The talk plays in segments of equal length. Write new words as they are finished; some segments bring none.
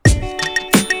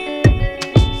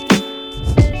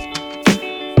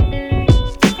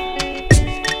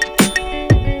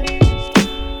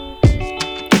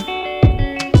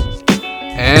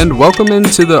welcome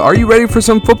into the Are You Ready for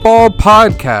Some Football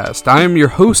podcast. I am your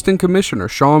host and commissioner,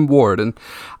 Sean Ward, and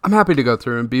I'm happy to go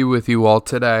through and be with you all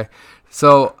today.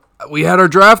 So we had our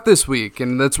draft this week,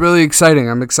 and that's really exciting.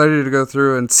 I'm excited to go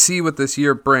through and see what this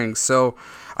year brings. So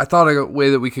I thought a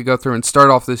way that we could go through and start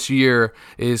off this year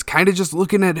is kind of just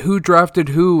looking at who drafted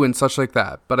who and such like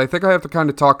that. But I think I have to kind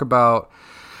of talk about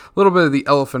a little bit of the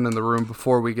elephant in the room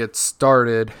before we get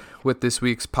started with this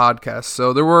week's podcast.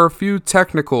 So there were a few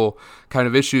technical kind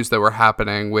of issues that were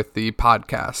happening with the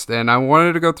podcast, and I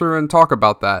wanted to go through and talk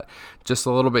about that just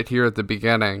a little bit here at the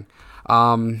beginning.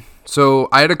 So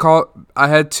I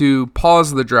had to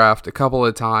pause the draft a couple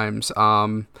of times,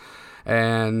 and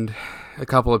a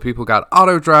couple of people got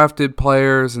auto-drafted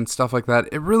players and stuff like that.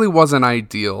 It really wasn't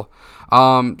ideal.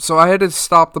 So I had to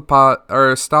stop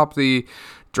the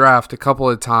draft a couple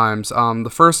of times.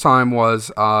 The first time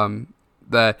was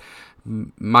that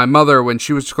my mother, when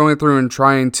she was going through and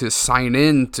trying to sign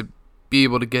in to be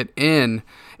able to get in,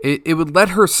 it would let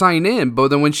her sign in, but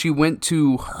then when she went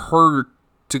to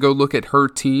go look at her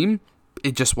team,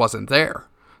 it just wasn't there.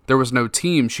 There was no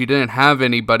team. She didn't have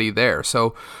anybody there.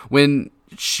 So when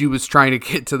she was trying to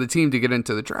get to the team to get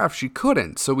into the draft, she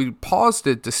couldn't. So we paused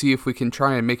it to see if we can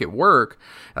try and make it work.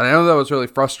 And I know that was really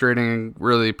frustrating and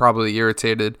really probably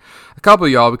irritated a couple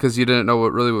of y'all because you didn't know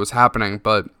what really was happening.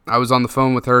 But I was on the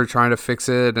phone with her trying to fix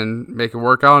it and make it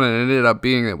work out, and it ended up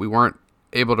being that we weren't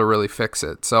able to really fix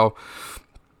it. So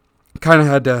kind of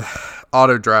had to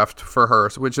auto draft for her,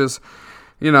 which is,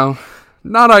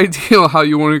 not ideal how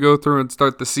you want to go through and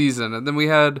start the season. And then we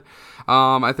had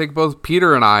I think both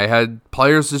Peter and I had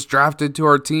players just drafted to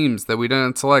our teams that we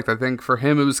didn't select. I think for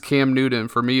him it was Cam Newton.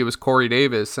 For me it was Corey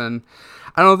Davis. And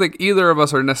I don't think either of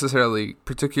us are necessarily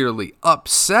particularly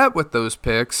upset with those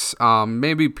picks.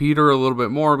 Maybe Peter a little bit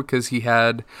more because he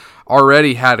had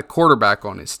already had a quarterback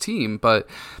on his team. But,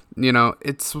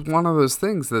 it's one of those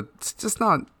things that's just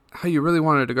not how you really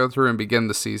wanted to go through and begin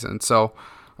the season. So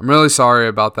I'm really sorry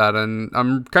about that, and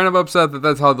I'm kind of upset that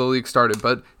that's how the league started.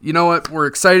 But you know what? We're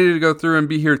excited to go through and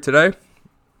be here today.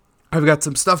 I've got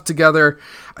some stuff together.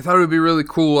 I thought it would be really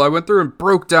cool. I went through and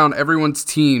broke down everyone's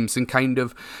teams and kind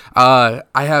of, I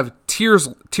have tier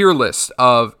list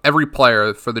of every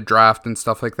player for the draft and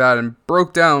stuff like that, and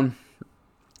broke down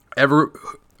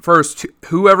first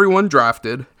who everyone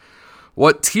drafted,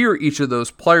 what tier each of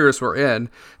those players were in,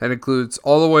 and includes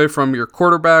all the way from your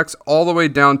quarterbacks all the way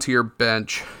down to your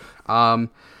bench, and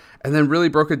then really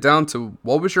broke it down to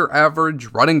what was your average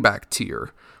running back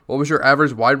tier, what was your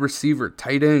average wide receiver,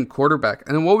 tight end, quarterback,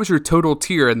 and then what was your total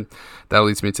tier. And that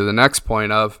leads me to the next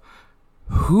point of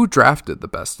who drafted the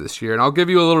best this year. And I'll give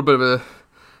you a little bit of a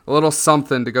little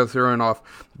something to go through and off.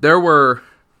 There were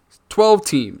 12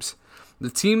 teams. The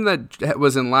team that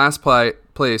was in last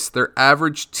place, their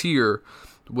average tier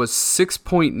was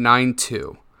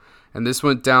 6.92. And this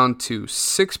went down to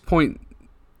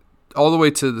all the way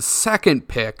to the second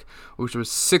pick, which was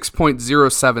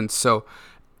 6.07. So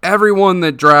everyone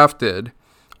that drafted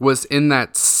was in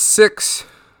that 6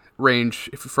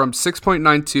 range, from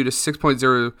 6.92 to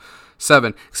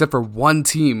 6.07, except for one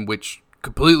team, which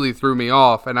completely threw me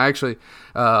off. And I actually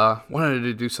wanted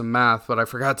to do some math, but I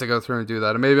forgot to go through and do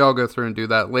that. And maybe I'll go through and do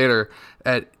that later.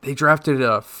 They drafted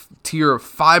a tier of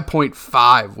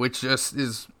 5.5, which just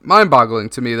is mind-boggling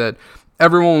to me that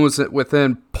everyone was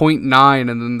within 0.9,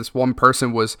 and then this one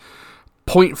person was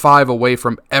 0.5 away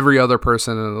from every other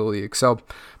person in the league. So,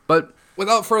 but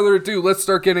without further ado, let's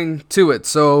start getting to it.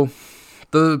 So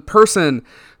the person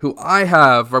who I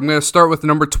have, I'm going to start with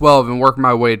number 12 and work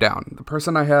my way down. The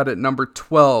person I had at number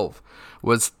 12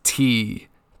 was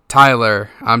Tyler.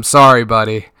 I'm sorry,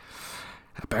 buddy.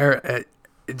 It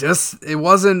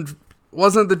wasn't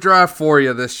the draft for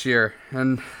you this year,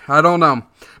 and I don't know.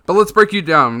 But let's break you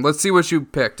down. Let's see what you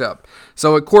picked up.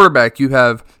 So at quarterback, you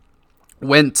have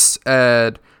Wentz.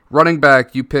 At running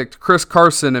back, you picked Chris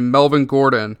Carson and Melvin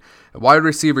Gordon. At wide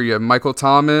receiver, you have Michael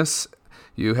Thomas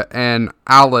and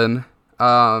Allen.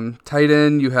 Tight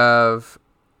end, you have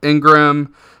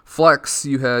Ingram. Flex,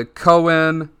 you had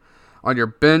Cohen. On your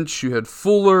bench, you had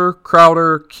Fuller,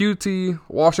 Crowder, Cutie,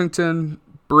 Washington,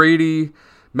 Brady,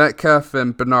 Metcalf,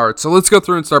 and Bernard. So let's go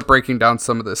through and start breaking down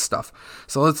some of this stuff.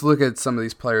 So let's look at some of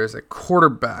these players. At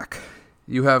quarterback,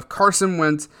 you have Carson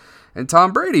Wentz and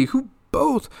Tom Brady, who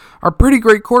both are pretty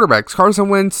great quarterbacks. Carson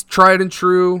Wentz,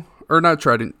 Carson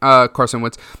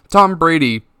Wentz. Tom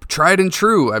Brady, tried and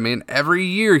true. I mean, every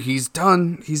year he's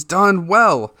done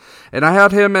well. And I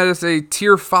had him as a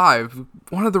tier 5.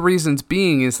 One of the reasons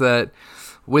being is that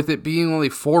with it being only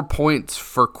 4 points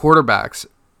for quarterbacks,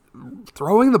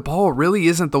 throwing the ball really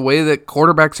isn't the way that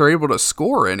quarterbacks are able to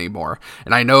score anymore.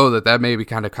 And I know that may be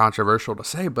kind of controversial to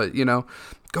say, but,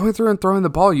 going through and throwing the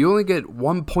ball, you only get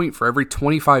 1 point for every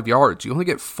 25 yards. You only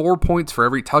get 4 points for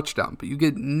every touchdown, but you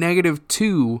get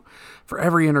 -2 for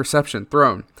every interception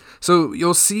thrown. So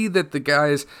you'll see that the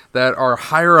guys that are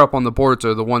higher up on the boards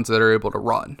are the ones that are able to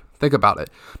run. Think about it.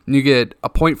 You get a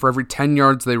point for every 10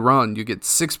 yards they run. You get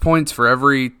 6 points for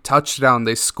every touchdown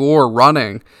they score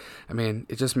running. I mean,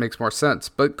 it just makes more sense.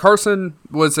 But Carson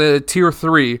was a tier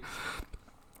 3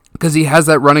 because he has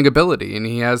that running ability, and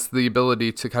he has the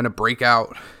ability to kind of break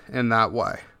out in that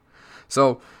way.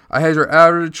 So I had your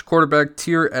average quarterback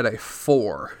tier at a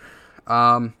 4.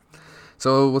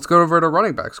 So let's go over to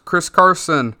running backs. Chris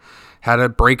Carson had a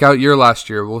breakout year last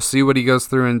year. We'll see what he goes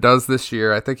through and does this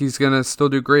year. I think he's going to still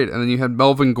do great. And then you had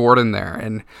Melvin Gordon there,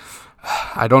 and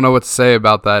I don't know what to say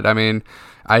about that. I mean,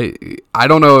 I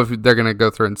don't know if they're going to go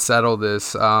through and settle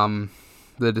this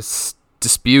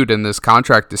dispute in this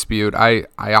contract dispute. I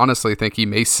honestly think he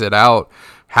may sit out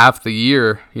half the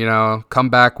year, come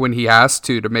back when he has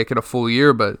to make it a full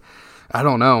year, but I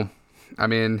don't know. I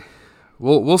mean,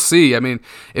 we'll see. I mean,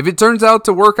 if it turns out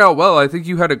to work out well, I think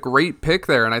you had a great pick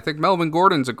there, and I think Melvin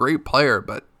Gordon's a great player,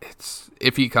 but it's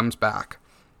if he comes back.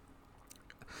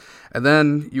 And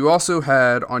then you also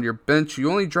had on your bench,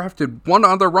 you only drafted one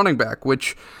other running back,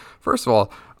 which, first of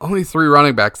all, only 3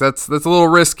 running backs. That's a little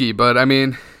risky, but I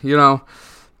mean,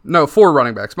 no, 4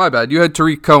 running backs. My bad. You had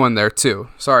Tariq Cohen there too.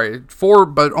 Sorry, 4,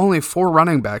 but only 4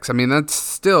 running backs. I mean, that's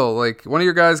still like one of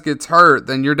your guys gets hurt,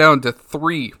 then you're down to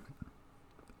 3,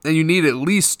 and you need at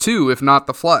least 2, if not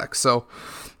the flex. So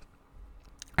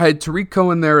I had Tariq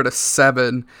Cohen there at a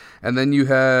 7, and then you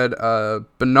had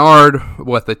Bernard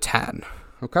with a 10.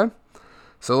 Okay.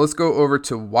 So let's go over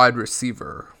to wide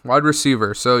receiver.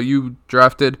 So you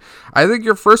drafted, I think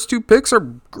your first 2 picks are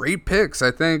great picks. I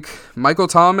think Michael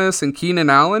Thomas and Keenan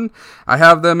Allen, I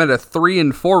have them at a 3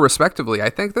 and 4 respectively.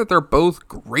 I think that they're both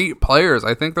great players.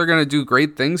 I think they're going to do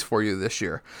great things for you this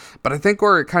year. But I think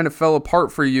where it kind of fell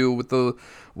apart for you with the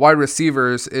wide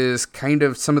receivers is kind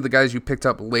of some of the guys you picked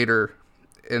up later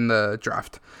in the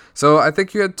draft. So I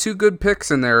think you had 2 good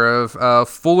picks in there of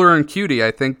Fuller and Cutie.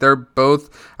 I think I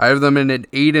have them in an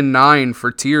 8 and 9 for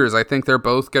tiers. I think they're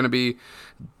both going to be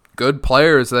good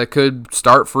players that could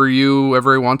start for you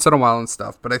every once in a while and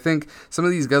stuff. But I think some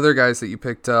of these other guys that you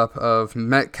picked up of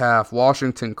Metcalf,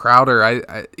 Washington, Crowder,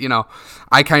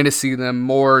 I kind of see them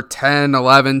more 10,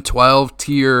 11, 12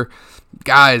 tier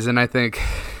guys, and I think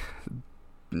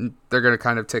they're going to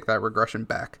kind of take that regression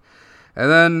back.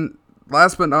 And then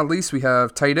last but not least, we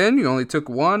have tight end. You only took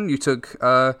 1. You took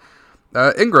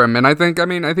Ingram, and I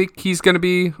think he's going to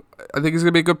be a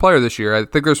good player this year. I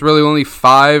think there's really only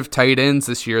 5 tight ends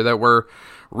this year that were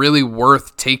really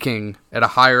worth taking at a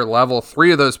higher level.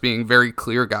 3 of those being very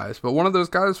clear guys, but one of those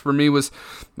guys for me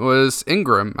was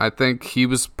Ingram. I think he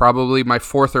was probably my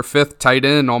 4th or 5th tight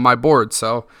end on my board.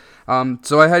 So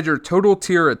I had your total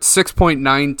tier at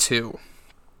 6.92.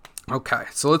 Okay,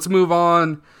 so let's move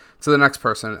on to the next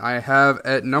person. I have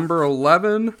at number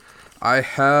 11, I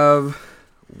have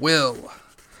Will.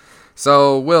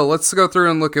 So, Will, let's go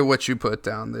through and look at what you put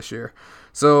down this year.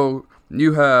 So,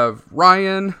 you have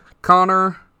Ryan,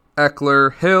 Connor,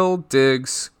 Eckler, Hill,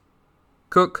 Diggs,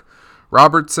 Cook,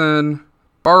 Robertson,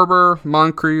 Barber,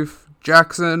 Moncrief,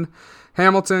 Jackson,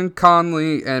 Hamilton,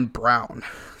 Conley, and Brown.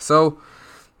 So,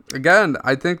 again,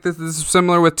 I think this is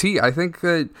similar with T. I think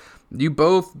that you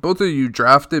both of you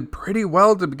drafted pretty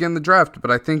well to begin the draft, but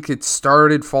I think it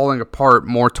started falling apart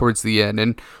more towards the end,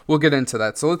 and we'll get into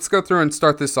that. So let's go through and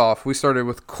start this off. We started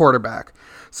with quarterback.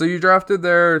 So you drafted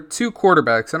there 2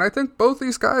 quarterbacks, and I think both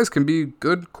these guys can be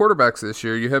good quarterbacks this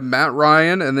year. You have Matt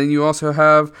Ryan, and then you also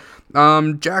have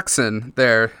Jackson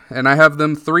there, and I have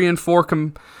them 3 and 4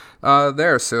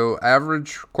 there. So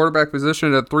average quarterback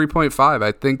position at 3.5.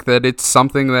 I think that it's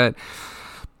something that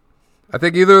I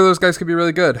think either of those guys could be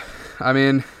really good. I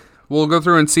mean, we'll go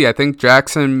through and see. I think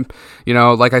Jackson,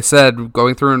 like I said,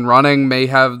 going through and running may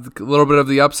have a little bit of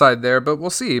the upside there, but we'll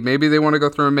see. Maybe they want to go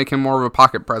through and make him more of a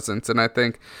pocket presence, and I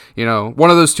think, one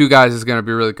of those 2 guys is going to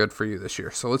be really good for you this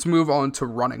year. So let's move on to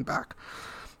running back.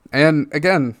 And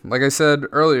again, like I said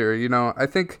earlier, I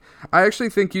actually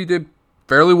think you did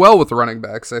fairly well with the running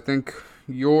backs. I think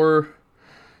you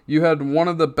had one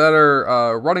of the better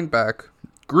running back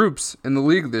groups in the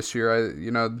league this year.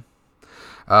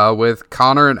 With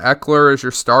Connor and Eckler as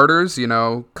your starters.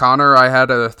 Connor I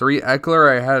had at a 3,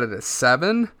 Eckler I had at a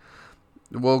 7.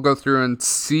 We'll go through and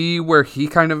see where he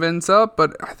kind of ends up,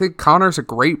 but I think Connor's a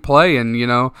great play, and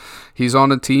he's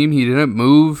on a team, he didn't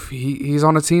move, he's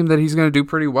on a team that he's going to do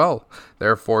pretty well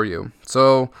there for you.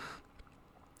 So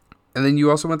And then you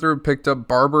also went through and picked up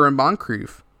Barber and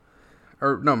Moncrief.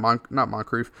 Or, no, not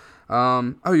Moncrief.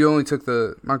 You only took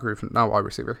the Moncrief, not wide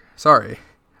receiver. Sorry.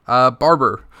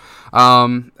 Barber at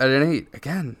an 8.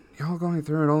 Again, y'all going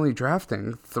through and only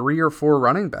drafting 3 or 4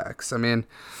 running backs. I mean,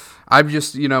 I've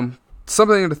just,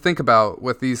 something to think about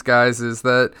with these guys is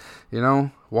that,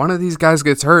 one of these guys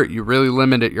gets hurt, you really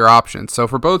limit your options. So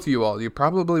for both of you all, you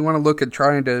probably want to look at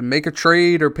trying to make a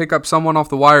trade or pick up someone off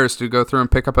the wires to go through and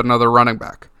pick up another running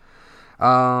back.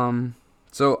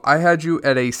 So I had you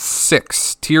at a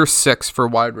 6, tier 6 for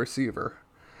wide receiver.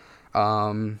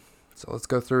 So let's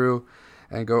go through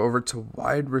and go over to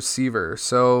wide receiver.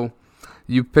 So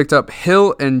you picked up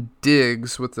Hill and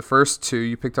Diggs with the first 2.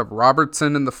 You picked up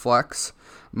Robertson in the flex,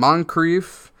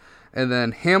 Moncrief, and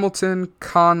then Hamilton,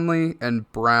 Conley,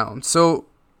 and Brown. So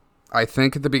I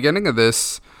think at the beginning of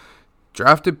this,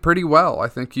 drafted pretty well. I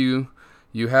think you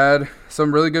had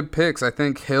some really good picks. I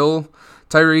think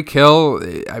Tyreek Hill,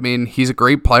 I mean, he's a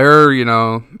great player,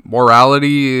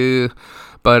 morality,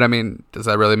 but I mean, does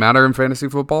that really matter in fantasy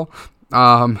football?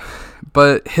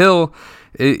 But Hill,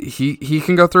 he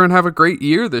can go through and have a great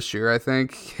year this year. I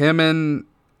think him and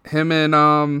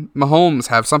Mahomes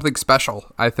have something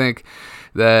special. I think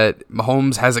that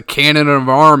Mahomes has a cannon of an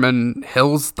arm, and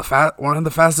Hill's one of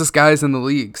the fastest guys in the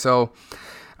league. So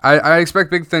I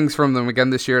expect big things from them again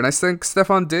this year. And I think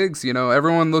Stephon Diggs,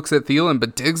 everyone looks at Thielen,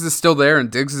 but Diggs is still there,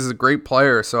 and Diggs is a great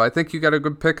player. So I think you got a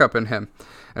good pickup in him.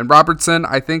 And Robertson,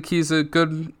 I think he's a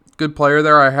good player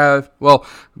there.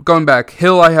 Going back,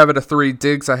 Hill I have at a 3,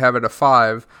 Diggs I have at a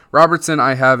 5, Robertson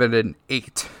I have at an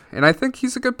 8. And I think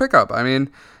he's a good pickup. I mean,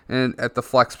 and at the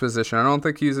flex position, I don't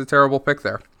think he's a terrible pick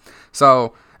there.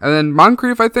 So, and then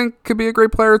Moncrief I think could be a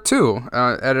great player too,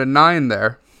 at a 9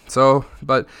 there. So,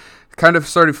 but kind of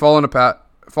started falling apart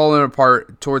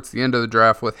towards the end of the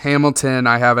draft with Hamilton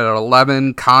I have it at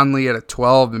 11, Conley at a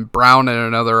 12, and Brown at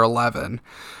another 11.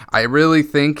 I really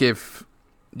think if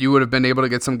you would have been able to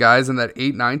get some guys in that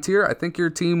 8-9 tier, I think your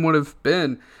team would have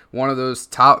been one of those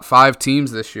top 5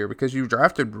 teams this year because you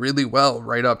drafted really well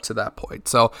right up to that point.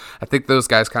 So I think those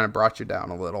guys kind of brought you down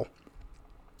a little.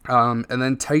 And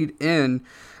then tight end,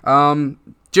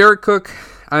 Jared Cook,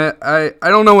 I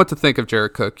don't know what to think of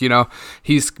Jared Cook. He's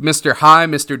Mr. High,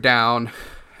 Mr. Down.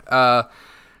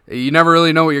 You never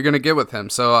really know what you're going to get with him.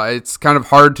 So it's kind of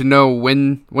hard to know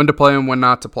when to play him, when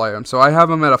not to play him. So I have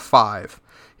him at a 5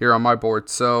 here on my board.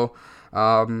 So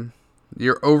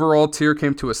your overall tier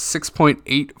came to a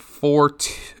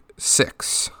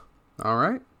 6.846. All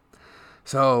right.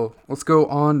 So let's go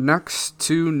on next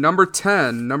to number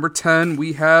 10. Number 10,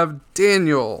 we have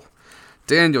Daniel.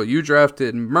 Daniel, you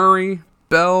drafted Murray,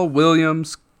 Bell,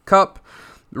 Williams, Kupp,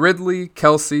 Ridley,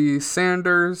 Kelsey,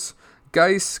 Sanders,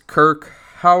 Geis, Kirk,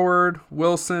 Howard,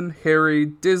 Wilson, Harry,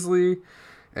 Disley,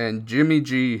 and Jimmy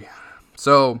G.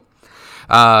 So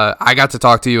I got to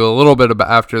talk to you a little bit about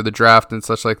after the draft and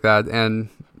such like that, and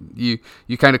you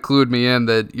kind of clued me in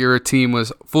that your team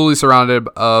was fully surrounded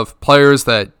of players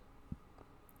that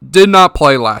did not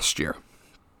play last year.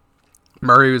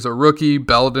 Murray was a rookie.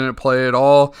 Bell didn't play at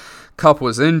all. Kupp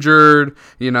was injured.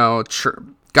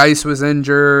 Geis was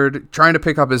injured. Trying to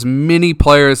pick up as many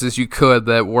players as you could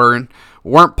that weren't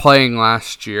playing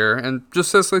last year, and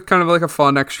just as kind of like a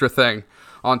fun extra thing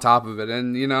on top of it.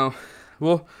 And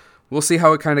we'll see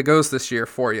how it kind of goes this year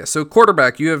for you. So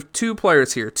quarterback, you have 2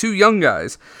 players here, 2 young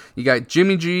guys. You got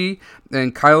Jimmy G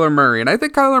and Kyler Murray, and I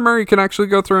think Kyler Murray can actually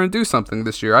go through and do something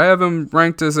this year. I have him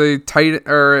ranked as a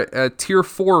tier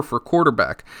 4 for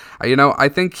quarterback. I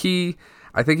think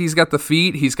he's got the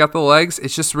feet, he's got the legs.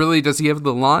 It's just really, does he have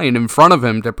the line in front of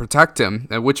him to protect him,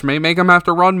 which may make him have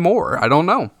to run more. I don't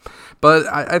know. But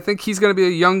I think he's going to be a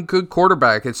young, good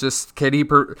quarterback. It's just, can he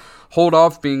hold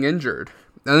off being injured?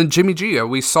 And then Jimmy G,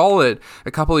 we saw it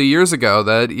a couple of years ago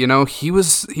that, he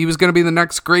was going to be the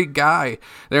next great guy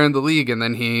there in the league. And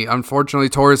then he unfortunately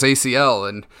tore his ACL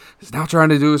and is now trying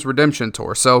to do his redemption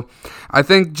tour. So I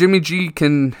think Jimmy G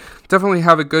can definitely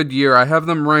have a good year. I have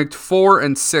them ranked 4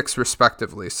 and 6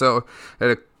 respectively. So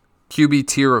at a QB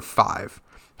tier of 5.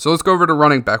 So let's go over to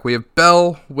running back. We have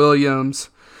Bell, Williams,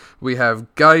 we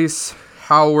have Geis,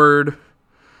 Howard,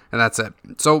 and that's it.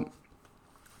 So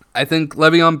I think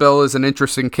Le'Veon Bell is an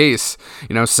interesting case.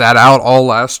 Sat out all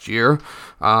last year.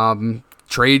 Went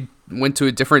to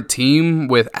a different team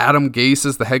with Adam Gase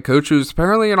as the head coach, who's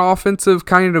apparently an offensive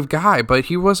kind of guy, but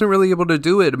he wasn't really able to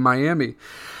do it in Miami.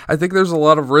 I think there's a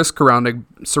lot of risk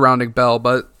surrounding Bell,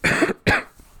 but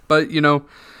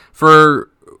for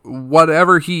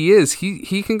whatever he is,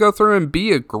 he can go through and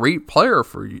be a great player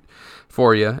for you.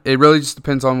 It really just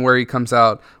depends on where he comes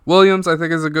out. Williams, I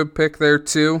think, is a good pick there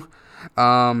too.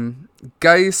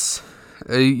 Geis,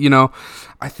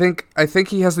 I think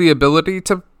he has the ability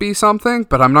to be something,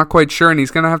 but I'm not quite sure, and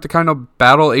he's going to have to kind of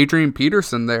battle Adrian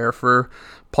Peterson there for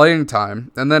playing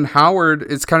time. And then Howard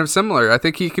is kind of similar. I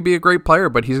think he could be a great player,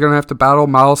 but he's going to have to battle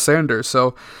Miles Sanders.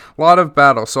 So a lot of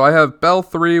battle. So I have Bell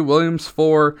 3, Williams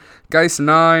 4, Geis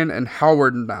 9, and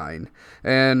Howard 9.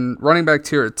 And running back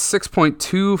tier at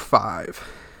 6.25.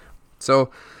 So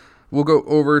we'll go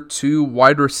over to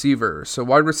wide receiver. So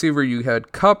wide receiver, you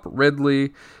had Kupp,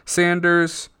 Ridley,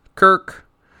 Sanders, Kirk,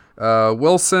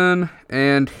 Wilson,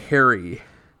 and Harry.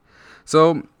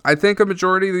 So I think a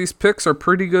majority of these picks are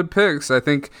pretty good picks. I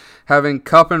think having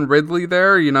Kupp and Ridley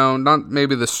there, not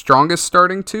maybe the strongest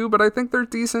starting two, but I think they're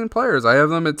decent players. I have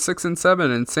them at 6 and 7,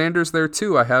 and Sanders there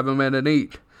too. I have him at an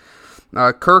 8.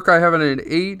 Kirk, I have it at an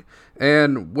 8,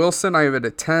 and Wilson, I have it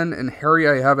at 10, and Harry,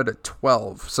 I have it at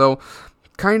 12. So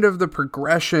kind of the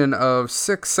progression of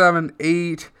 6, 7,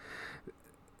 8,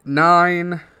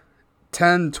 9,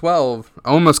 10, 12.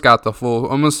 Almost got the full,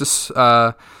 almost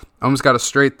got a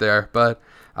straight there, but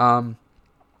I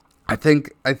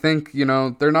think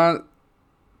they're not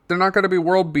going to be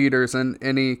world beaters in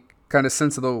any kind of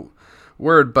sense of the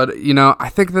word, but I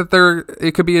think that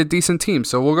it could be a decent team.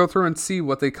 So we'll go through and see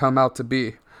what they come out to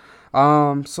be.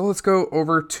 So let's go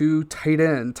over to tight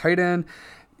end. Tight end,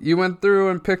 you went through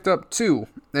and picked up 2,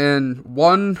 and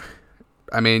 1.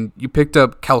 You picked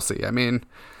up Kelce.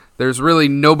 There's really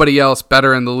nobody else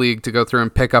better in the league to go through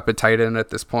and pick up a tight end at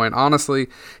this point. Honestly,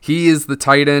 he is the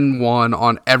tight end 1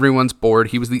 on everyone's board.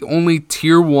 He was the only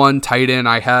tier 1 tight end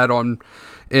I had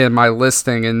in my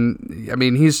listing,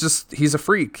 and he's a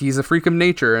freak. He's a freak of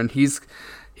nature, and he's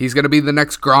going to be the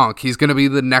next Gronk. He's going to be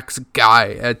the next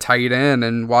guy at tight end.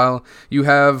 And while you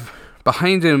have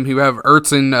behind him, you have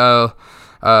Ertz and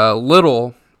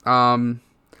Little.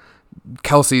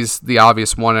 Kelce's the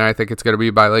obvious one, and I think it's going to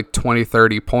be by like 20,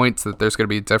 30 points that there's going to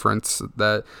be a difference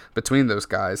between those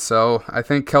guys. So I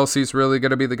think Kelce's really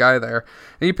going to be the guy there.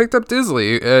 And you picked up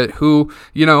Disley, who,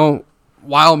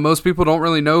 while most people don't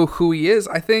really know who he is,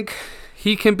 I think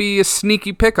he can be a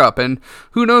sneaky pickup, and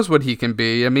who knows what he can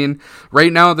be.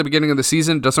 Right now at the beginning of the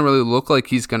season, it doesn't really look like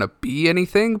he's going to be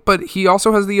anything, but he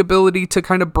also has the ability to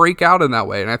kind of break out in that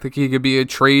way, and I think he could be a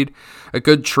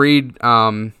good trade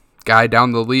guy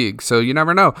down the league. So you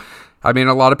never know. A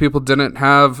lot of people didn't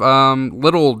have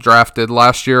Little drafted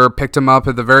last year, picked him up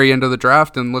at the very end of the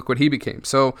draft, and look what he became.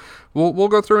 So we'll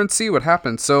go through and see what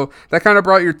happens. So that kind of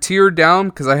brought your tier down,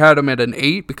 because I had him at an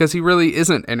 8, because he really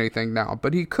isn't anything now,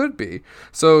 but he could be.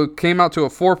 So it came out to a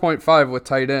 4.5 with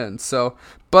tight ends. So,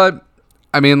 but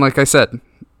like I said,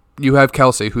 you have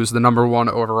Kelce, who's the number 1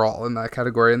 overall in that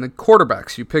category. And the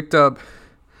quarterbacks, you picked up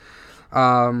we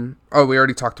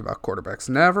already talked about quarterbacks.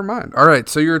 Never mind. All right,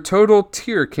 so your total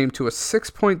tier came to a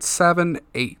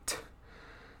 6.78.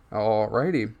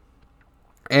 Alrighty.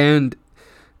 And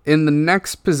in the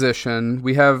next position,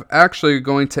 we have actually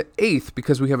going to 8th,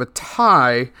 because we have a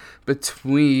tie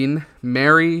between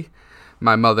Mary,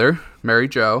 my mother, Mary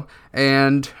Jo,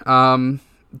 and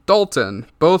Dalton,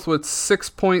 both with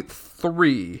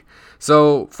 6.3.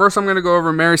 So first I'm going to go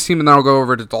over Mary's team, and then I'll go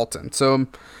over to Dalton. So,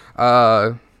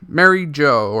 Mary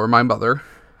Jo, or my mother,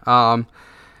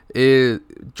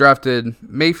 drafted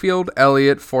Mayfield,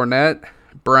 Elliott, Fournette,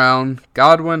 Brown,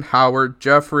 Godwin, Howard,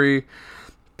 Jeffrey,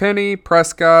 Penny,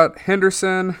 Prescott,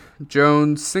 Henderson,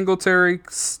 Jones, Singletary,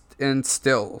 and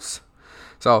Stills.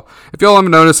 So if y'all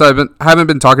haven't noticed, I haven't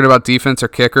been talking about defense or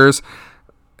kickers.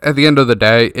 At the end of the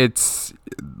day, a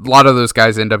lot of those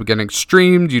guys end up getting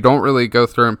streamed. You don't really go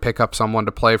through and pick up someone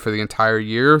to play for the entire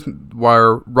year,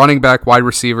 where running back, wide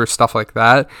receiver, stuff like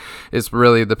that is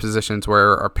really the positions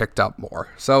where are picked up more.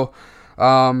 So,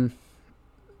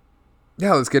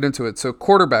 let's get into it. So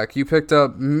quarterback, you picked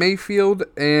up Mayfield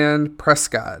and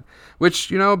Prescott, which,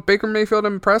 Baker Mayfield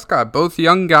and Prescott, both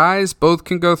young guys, both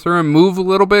can go through and move a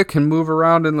little bit, can move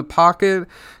around in the pocket,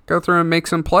 go through and make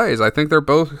some plays. I think they're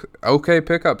both okay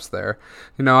pickups there.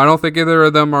 I don't think either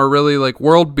of them are really like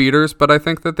world beaters, but I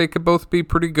think that they could both be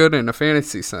pretty good in a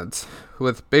fantasy sense,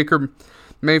 with Baker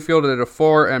Mayfield at a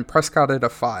 4 and Prescott at a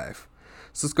 5.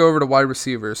 So let's go over to wide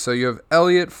receivers. So you have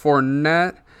Elliott,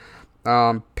 Fournette,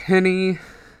 Penny,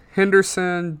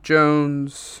 Henderson,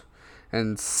 Jones,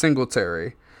 and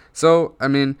Singletary. So,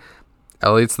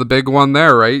 Elliott's the big one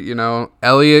there, right?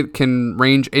 Elliott can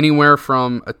range anywhere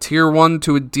from a tier 1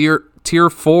 to a tier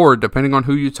 4, depending on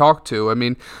who you talk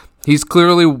to. He's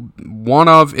clearly one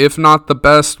of, if not the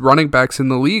best running backs in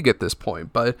the league at this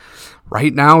point. But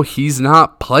right now, he's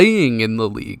not playing in the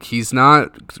league. He's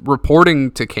not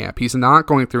reporting to camp. He's not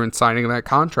going through and signing that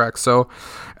contract. So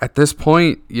at this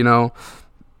point,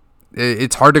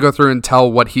 it's hard to go through and tell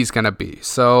what he's going to be.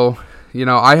 So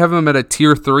I have him at a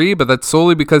tier 3, but that's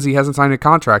solely because he hasn't signed a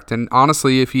contract. And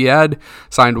honestly, if he had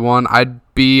signed one, I'd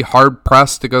be hard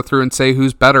pressed to go through and say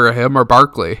who's better, him or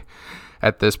Barkley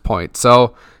at this point.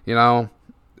 So,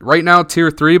 right now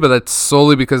tier 3, but that's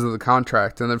solely because of the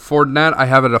contract. And then Fournette, I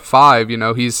have it at a 5.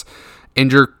 He's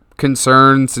injured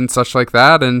concerns and such like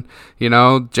that, and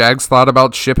Jags thought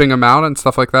about shipping him out and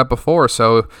stuff like that before,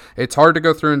 so it's hard to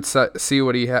go through and see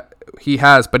what he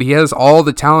has, but he has all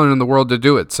the talent in the world to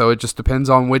do it, so it just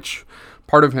depends on which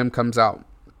part of him comes out.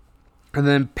 And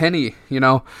then Penny,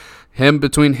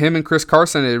 between him and Chris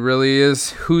Carson, it really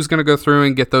is who's going to go through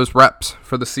and get those reps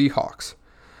for the Seahawks.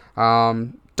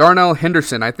 Darnell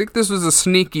Henderson, I think this was a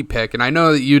sneaky pick, and I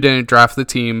know that you didn't draft the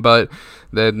team, but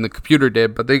then the computer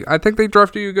did, but I think they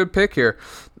drafted you a good pick here.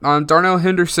 Darnell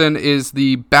Henderson is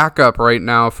the backup right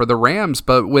now for the Rams,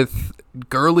 but with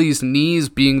Gurley's knees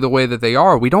being the way that they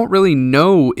are, we don't really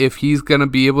know if he's going to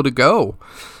be able to go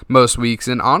most weeks,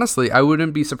 and honestly, I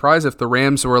wouldn't be surprised if the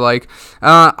Rams were like,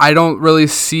 I don't really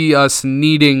see us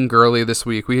needing Gurley this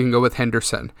week, we can go with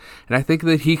Henderson, and I think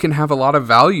that he can have a lot of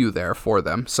value there for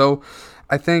them, so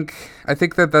I think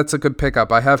that that's a good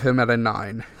pickup. I have him at a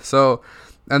 9. So,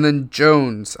 and then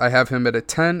Jones, I have him at a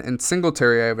 10, and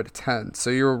Singletary, I have it at a 10. So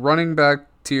your running back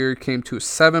tier came to a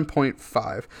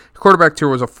 7.5. Quarterback tier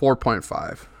was a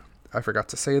 4.5. I forgot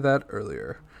to say that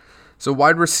earlier. So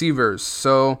wide receivers.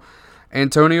 So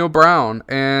Antonio Brown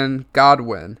and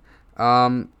Godwin.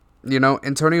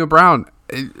 Antonio Brown,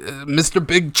 Mr.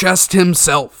 Big Chest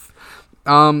himself.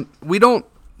 We don't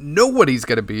know what he's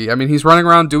going to be. I mean, he's running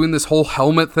around doing this whole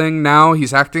helmet thing now.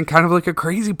 He's acting kind of like a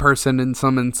crazy person in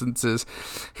some instances.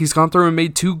 He's gone through and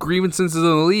made 2 grievances in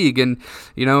the league, and,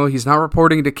 he's not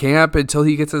reporting to camp until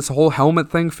he gets this whole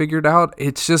helmet thing figured out.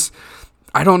 It's just,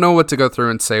 I don't know what to go through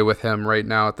and say with him right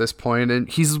now at this point, and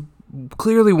he's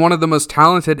clearly one of the most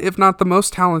talented, if not the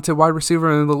most talented wide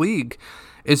receiver in the league.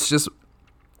 It's just,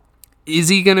 is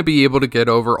he going to be able to get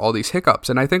over all these hiccups?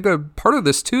 And I think a part of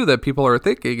this, too, that people are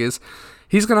thinking is,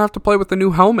 he's going to have to play with the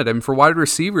new helmet, and for wide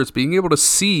receivers, being able to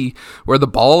see where the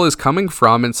ball is coming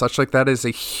from and such like that is a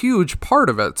huge part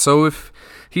of it. So if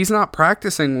he's not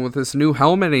practicing with this new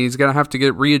helmet and he's going to have to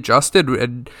get readjusted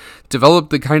and develop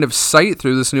the kind of sight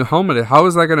through this new helmet, how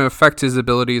is that going to affect his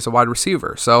ability as a wide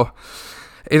receiver? So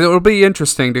it'll be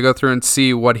interesting to go through and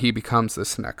see what he becomes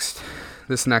this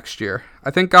next year.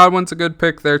 I think Godwin's a good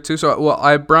pick there too. So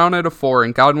I have Brown at a 4,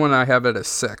 and Godwin I have it at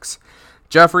 6.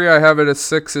 Jeffrey I have it at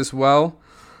 6 as well.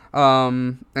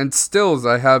 And Stills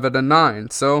I have at a 9.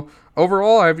 So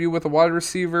overall I have you with a wide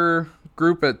receiver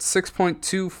group at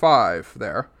 6.25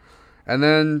 there. And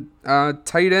then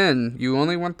tight end, you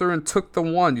only went through and took the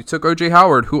one. You took O.J.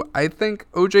 Howard, who I think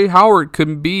O.J. Howard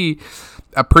could be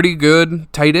a pretty good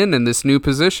tight end in this new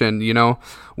position.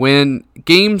 When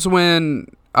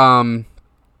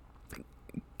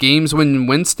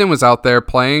Winston was out there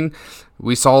playing,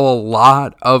 we saw a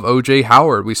lot of O.J.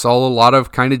 Howard. We saw a lot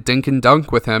of kind of dink and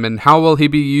dunk with him. And how will he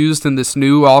be used in this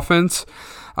new offense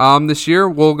this year?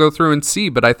 We'll go through and see.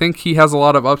 But I think he has a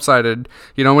lot of upside. And,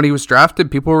 when he was drafted,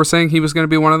 people were saying he was going to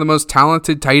be one of the most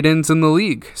talented tight ends in the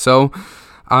league. So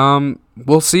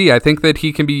we'll see. I think that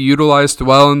he can be utilized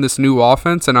well in this new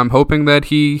offense. And I'm hoping that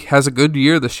he has a good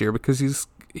year this year because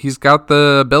he's got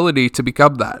the ability to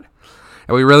become that.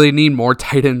 And we really need more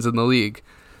tight ends in the league.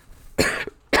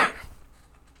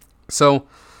 So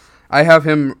I have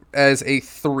him as a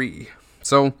 3.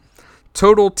 So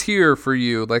total tier for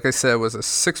you, like I said, was a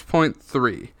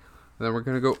 6.3. And then we're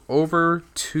going to go over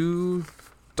to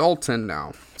Dalton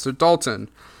now. So Dalton,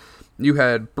 you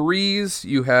had Breeze,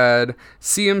 you had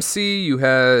CMC, you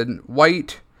had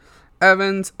White,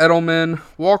 Evans, Edelman,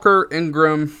 Walker,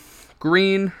 Ingram,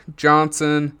 Green,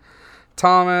 Johnson,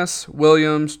 Thomas,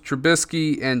 Williams,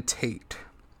 Trubisky, and Tate.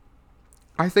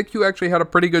 I think you actually had a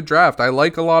pretty good draft. I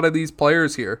like a lot of these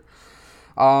players here.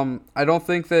 I don't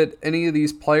think that any of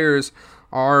these players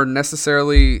are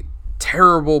necessarily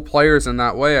terrible players in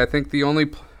that way. I think the only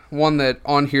one that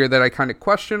on here that I kind of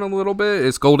question a little bit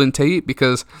is Golden Tate,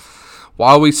 because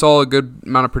while we saw a good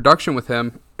amount of production with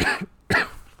him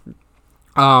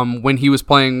when he was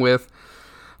playing with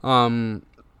the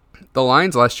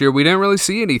Lions last year, we didn't really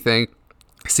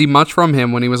see much from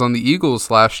him when he was on the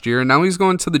Eagles last year, and now he's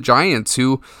going to the Giants,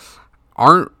 who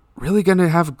aren't really going to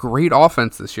have great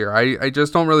offense this year. I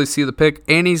just don't really see the pick,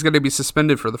 and he's going to be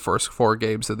suspended for the first 4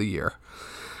 games of the year.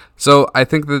 So I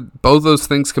think that both those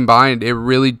things combined, it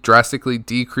really drastically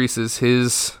decreases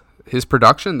his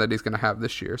production that he's going to have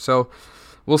this year. So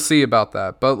we'll see about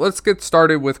that. But let's get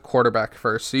started with quarterback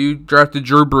first. So you drafted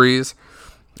Drew Brees.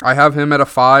 I have him at a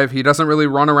 5. He doesn't really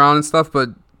run around and stuff, but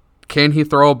can he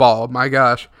throw a ball? My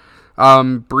gosh.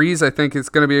 Breeze, I think, is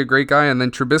going to be a great guy. And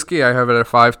then Trubisky, I have it at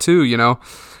 5 too.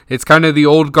 It's kind of the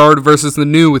old guard versus the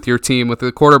new with your team, with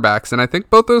the quarterbacks. And I think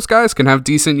both those guys can have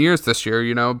decent years this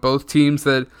year. Both teams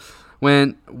that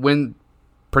went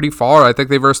pretty far. I think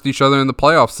they versed each other in the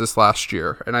playoffs this last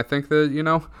year. And I think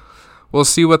that, we'll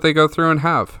see what they go through and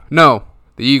have. No,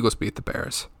 the Eagles beat the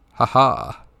Bears.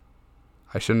 Haha.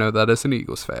 I should know that as an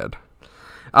Eagles fan.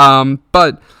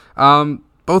 But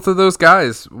both of those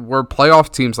guys were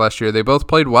playoff teams last year. They both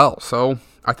played well. So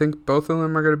I think both of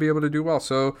them are going to be able to do well.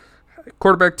 So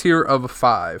quarterback tier of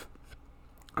 5.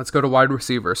 Let's go to wide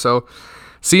receiver. So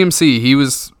CMC, he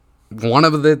was one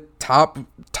of the top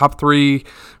 3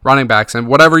 running backs. And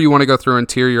whatever you want to go through and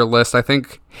tier your list, I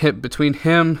think between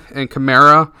him and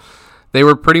Kamara, they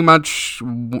were pretty much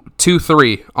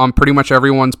 2-3 on pretty much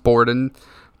everyone's board.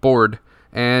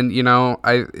 And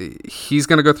he's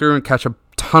going to go through and catch a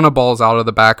ton of balls out of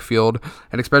the backfield,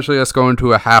 and especially us going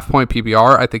to a half-point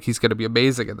PPR, I think he's going to be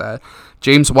amazing at that.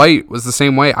 James White was the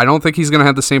same way. I don't think he's going to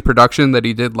have the same production that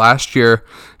he did last year.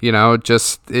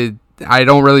 I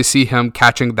don't really see him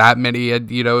catching that many. It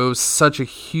was such a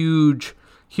huge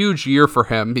year for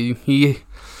him. He,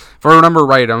 if I remember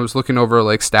right, I was looking over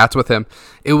stats with him.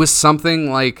 It was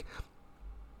something like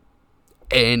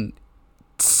an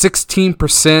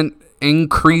 16%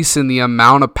 increase in the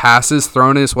amount of passes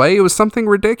thrown his way. It was something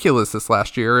ridiculous this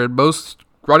last year, and most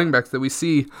running backs that we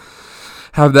see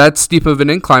have that steep of an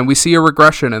incline. We see a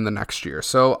regression in the next year.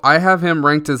 So I have him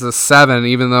ranked as a 7,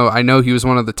 even though I know he was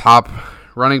one of the top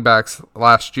running backs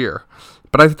last year.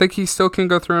 But I think he still can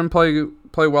go through and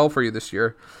play well for you this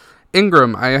year.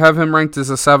 Ingram, I have him ranked as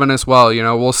a 7 as well.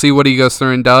 We'll see what he goes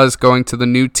through and does going to the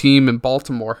new team in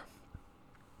Baltimore.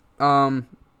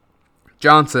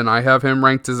 Johnson, I have him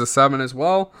ranked as a 7 as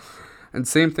well. And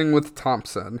same thing with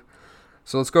Thompson.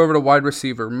 So let's go over to wide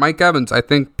receiver. Mike Evans, I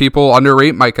think people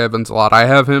underrate Mike Evans a lot. I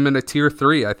have him in a tier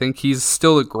 3. I think he's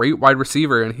still a great wide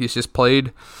receiver, and he's just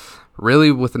played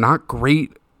really with not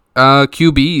great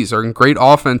QBs or great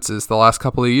offenses the last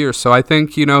couple of years. So I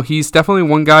think, he's definitely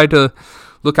one guy to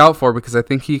look out for, because I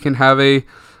think he can have a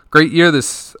great year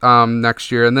this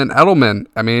next year. And then Edelman,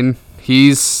 I mean,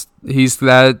 he's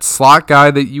that slot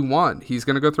guy that you want. He's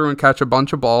going to go through and catch a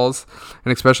bunch of balls,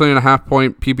 and especially in a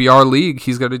half-point PPR league,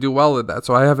 he's going to do well at that.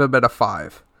 So I have him at a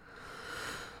 5.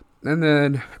 And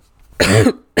then,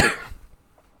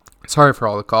 sorry for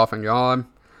all the coughing, y'all. I'm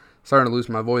starting to lose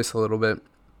my voice a little bit.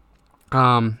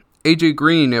 AJ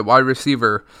Green at wide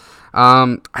receiver.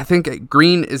 I think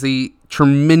Green is a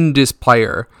tremendous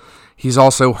player. He's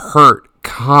also hurt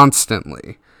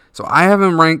constantly. So I have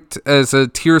him ranked as a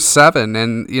tier 7,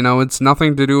 and, it's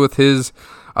nothing to do with his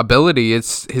ability.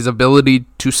 It's his ability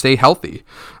to stay healthy.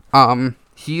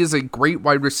 He is a great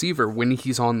wide receiver when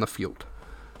he's on the field.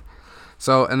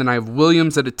 So, and then I have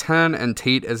Williams at a 10 and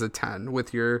Tate as a 10,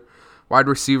 with your wide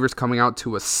receivers coming out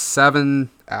to a 7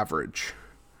 average.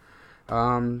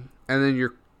 And then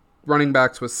your running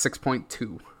backs was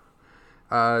 6.2.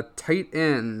 Tight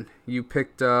end, you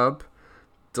picked up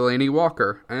Delanie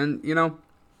Walker. And,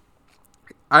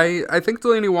 I think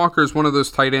Delanie Walker is one of those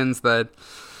tight ends that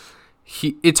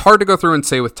it's hard to go through and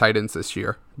say with tight ends this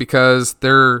year, because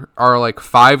there are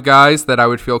 5 guys that I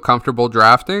would feel comfortable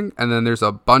drafting, and then there's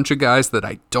a bunch of guys that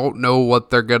I don't know what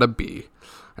they're going to be.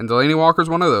 And Delanie Walker's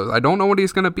one of those. I don't know what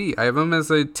he's going to be. I have him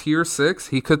as a tier 6.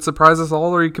 He could surprise us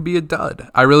all, or he could be a dud.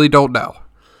 I really don't know.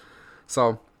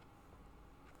 So,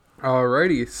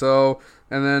 alrighty. So,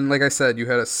 and then, like I said, you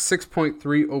had a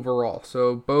 6.3 overall.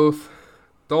 So, both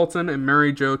Dalton and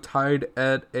Mary Jo tied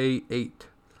at a 8.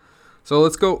 So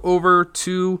let's go over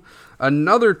to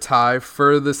another tie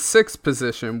for the 6th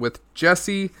position with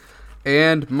Jesse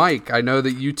and Mike. I know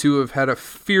that you two have had a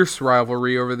fierce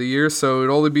rivalry over the years, so it'd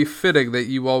only be fitting that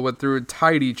you all went through and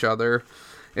tied each other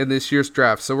in this year's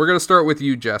draft. So we're going to start with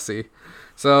you, Jesse.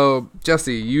 So,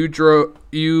 Jesse, you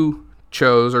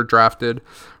chose or drafted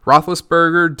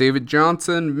Roethlisberger, David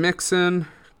Johnson, Mixon,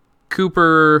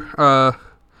 Cooper,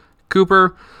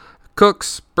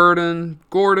 Cooks, Burden,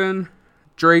 Gordon,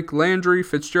 Drake, Landry,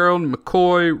 Fitzgerald,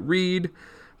 McCoy, Reed,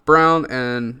 Brown,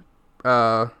 and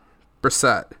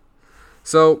Brissett.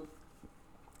 So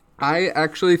I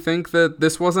actually think that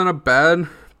this wasn't a bad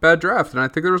draft, and I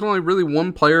think there was only really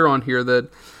one player on here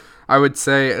that I would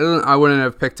say I wouldn't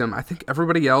have picked him. I think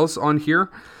everybody else on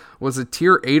here was a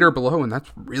tier 8 or below, and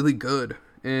that's really good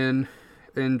in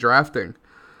drafting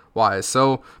wise.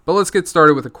 So, but let's get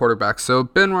started with the quarterback. So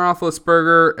Ben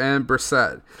Roethlisberger and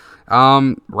Brissett.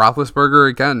 Roethlisberger,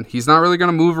 again, he's not really going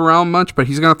to move around much, but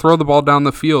he's going to throw the ball down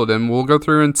the field, and we'll go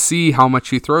through and see how much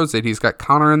he throws it. He's got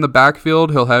Connor in the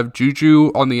backfield. He'll have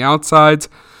Juju on the outsides.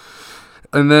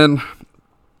 And then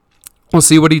we'll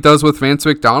see what he does with Vance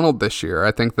McDonald this year.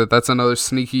 I think that that's another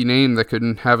sneaky name that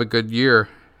could have a good year.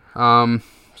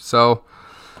 So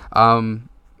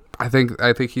I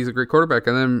think he's a great quarterback.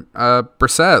 And then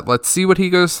Brissett, let's see what he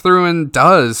goes through and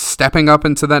does, stepping up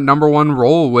into that number one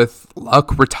role with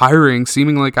Luck retiring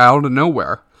seemingly out of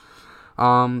nowhere.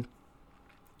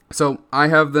 So I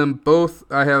have them both.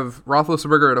 I have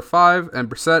Roethlisberger at a 5 and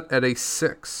Brissett at a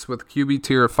 6 with a QB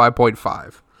tier of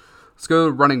 5.5. Let's go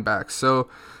running backs. So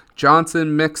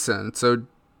Johnson, Mixon. So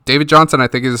David Johnson, I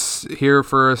think, is here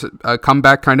for a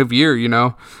comeback kind of year,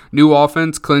 New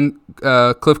offense, Cliff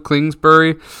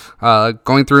Kingsbury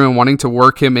going through and wanting to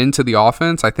work him into the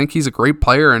offense. I think he's a great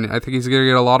player, and I think he's going to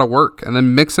get a lot of work. And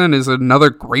then Mixon is another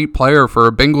great player for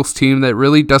a Bengals team that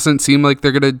really doesn't seem like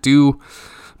they're going to do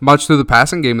much through the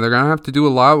passing game. They're going to have to do a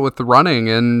lot with the running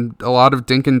and a lot of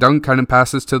dink and dunk kind of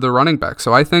passes to the running back.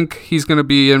 So I think he's going to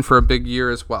be in for a big year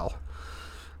as well.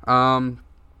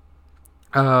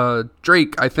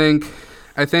 Drake, I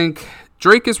think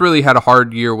Drake has really had a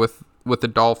hard year with the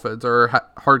Dolphins, or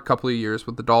hard couple of years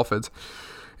with the Dolphins.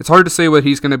 It's hard to say what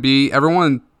he's going to be.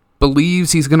 Everyone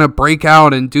believes he's going to break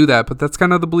out and do that, but that's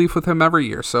kind of the belief with him every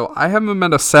year. So I have him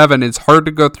at a 7. It's hard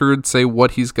to go through and say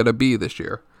what he's going to be this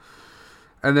year.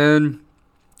 And then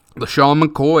LaShawn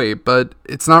McCoy, but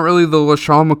it's not really the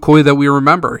LaShawn McCoy that we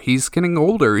remember. He's getting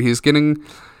older. He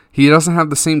doesn't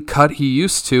have the same cut he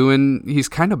used to, and he's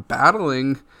kind of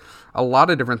battling a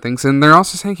lot of different things. And they're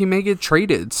also saying he may get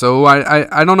traded. So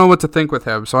I don't know what to think with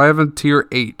him. So I have him tier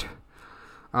 8.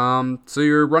 So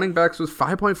your running backs was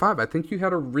 5.5. I think you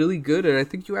had a really good, and I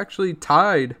think you actually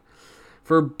tied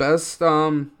for best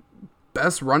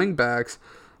running backs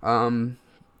in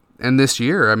this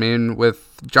year. I mean,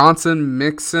 with Johnson,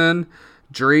 Mixon,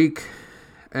 Drake,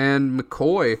 and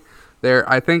McCoy there,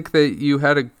 I think that you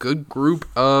had a good group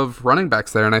of running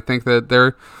backs there, and I think that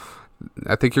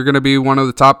you're going to be one of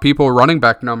the top people running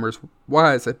back numbers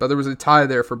wise. But there was a tie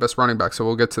there for best running back, so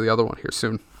we'll get to the other one here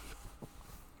soon.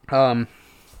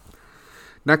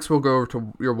 Next, we'll go over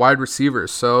to your wide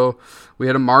receivers. So we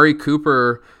had Amari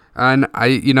Cooper, and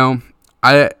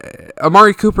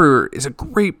Amari Cooper is a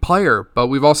great player, but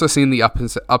we've also seen the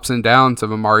ups and downs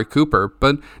of Amari Cooper,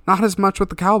 but not as much with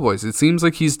the Cowboys. It seems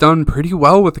like he's done pretty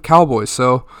well with the Cowboys,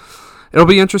 so it'll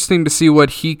be interesting to see what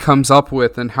he comes up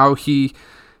with and how he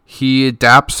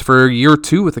adapts for year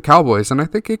 2 with the Cowboys, and I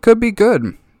think it could be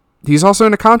good. He's also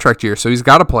in a contract year, so he's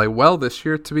got to play well this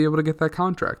year to be able to get that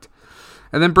contract.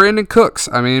 And then Brandon Cooks.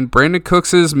 I mean, Brandon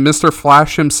Cooks is Mr.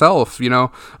 Flash himself.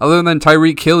 Other than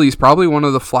Tyreek Hill, he's probably one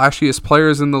of the flashiest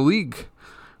players in the league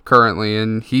currently,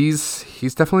 and he's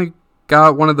definitely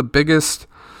got one of the biggest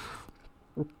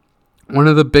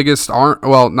arms.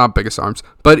 Well, not biggest arms,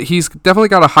 but he's definitely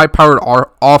got a high-powered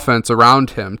offense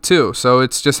around him too. So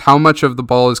it's just how much of the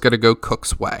ball is going to go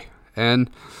Cook's way, and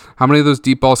how many of those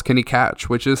deep balls can he catch?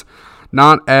 Which is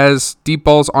not as deep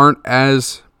balls aren't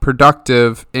as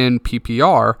productive in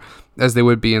PPR as they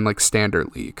would be in like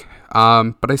standard league.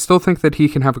 But I still think that he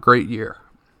can have a great year.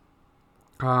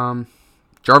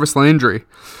 Jarvis Landry,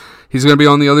 he's going to be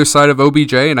on the other side of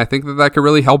OBJ, and I think that could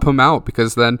really help him out,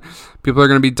 because then people are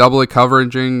going to be doubly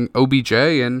covering OBJ,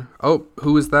 and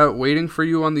who is that waiting for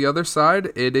you on the other side?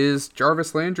 It is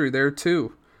Jarvis Landry there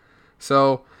too.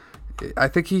 So I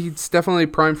think he's definitely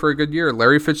primed for a good year.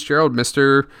 Larry Fitzgerald,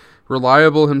 Mr.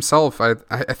 Reliable himself. I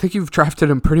think you've drafted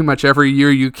him pretty much every year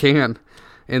you can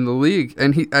in the league,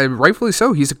 and rightfully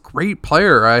so. He's a great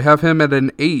player. I have him at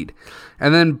an 8.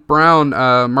 And then Brown,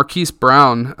 Marquise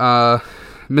Brown,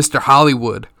 Mr.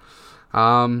 Hollywood,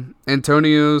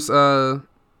 Antonio's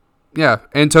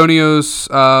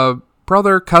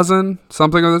brother, cousin,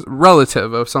 something of this,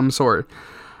 relative of some sort.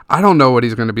 I don't know what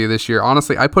he's going to be this year.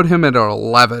 Honestly, I put him at an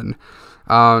 11.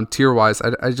 Tier-wise,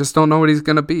 I just don't know what he's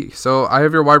going to be. So I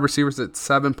have your wide receivers at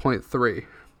 7.3.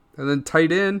 And then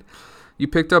tight end, you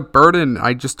picked up Burden.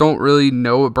 I just don't really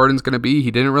know what Burden's going to be.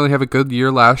 He didn't really have a good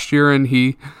year last year, and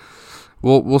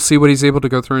we'll see what he's able to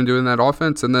go through and do in that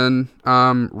offense. And then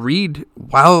Reed,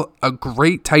 while a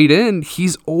great tight end,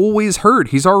 he's always hurt.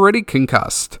 He's already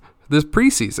concussed this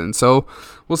preseason. So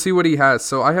we'll see what he has.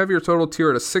 So I have your total tier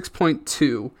at a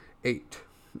 6.28.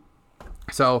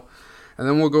 So... And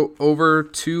then we'll go over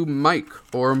to Mike,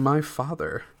 or my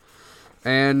father.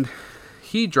 And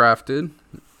he drafted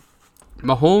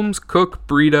Mahomes, Cook,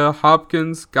 Breida,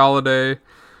 Hopkins, Galladay,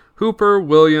 Hooper,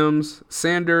 Williams,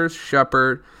 Sanders,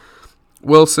 Shepard,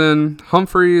 Wilson,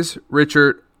 Humphreys,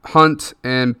 Richard, Hunt,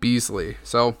 and Beasley.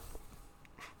 So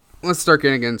let's start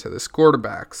getting into this.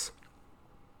 Quarterbacks.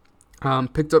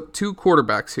 Picked up 2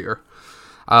 quarterbacks here.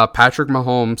 Patrick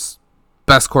Mahomes,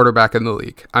 best quarterback in the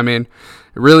league. I mean,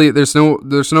 really, there's no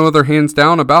other hands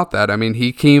down about that. I mean,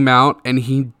 he came out and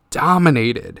he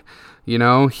dominated. You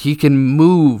know, he can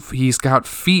move. He's got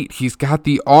feet. He's got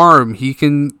the arm. He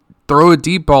can throw a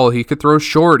deep ball. He could throw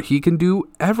short. He can do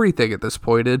everything at this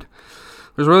point.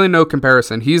 There's really no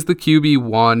comparison. He's the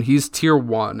QB1. He's tier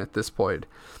 1 at this point.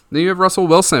 Then you have Russell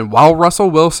Wilson. While Russell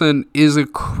Wilson is a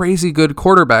crazy good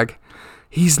quarterback,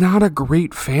 he's not a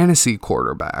great fantasy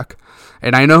quarterback.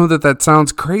 And I know that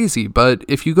sounds crazy, but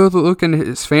if you go to look at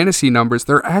his fantasy numbers,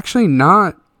 they're actually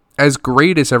not as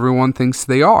great as everyone thinks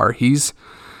they are. He's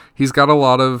got a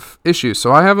lot of issues.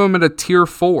 So I have him at a tier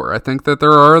 4. I think that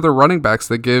there are other quarterbacks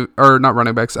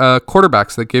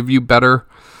that give you better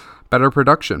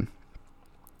production.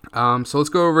 So let's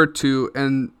go over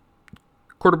to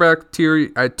quarterback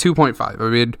tier at 2.5. I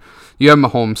mean, you have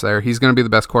Mahomes there. He's going to be the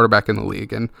best quarterback in the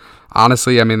league. And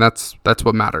honestly, I mean, that's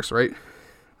what matters, right?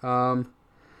 And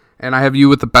I have you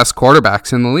with the best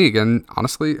quarterbacks in the league. And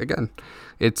honestly, again,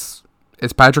 it's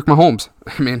Patrick Mahomes.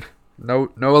 I mean, no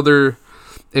other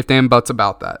if damn buts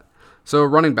about that. So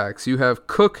running backs, you have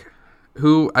Cook,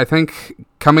 who I think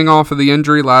coming off of the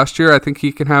injury last year, I think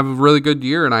he can have a really good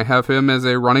year, and I have him as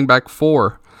a running back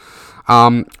 4.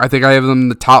 I think I have them in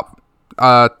the top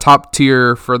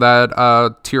tier for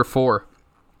that tier 4.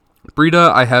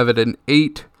 Breida, I have it in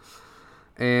 8.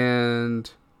 And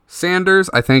Sanders,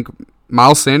 I think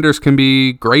Miles Sanders can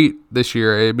be great this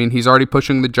year. I mean, he's already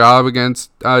pushing the job against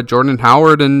Jordan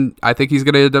Howard, and I think he's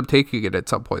going to end up taking it at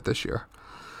some point this year.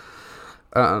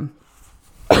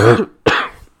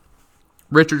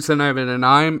 Richardson, I have it at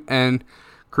 9, and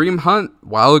Kareem Hunt,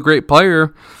 while a great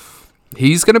player,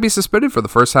 he's going to be suspended for the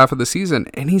first half of the season,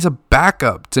 and he's a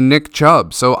backup to Nick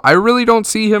Chubb. So I really don't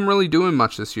see him really doing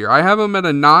much this year. I have him at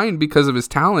a 9 because of his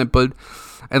talent, but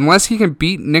unless he can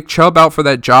beat Nick Chubb out for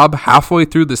that job halfway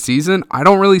through the season, I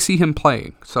don't really see him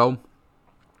playing. So,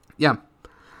 yeah.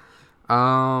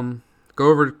 So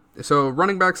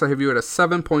running backs, I have you at a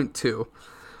 7.2.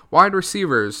 Wide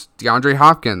receivers, DeAndre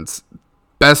Hopkins,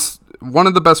 one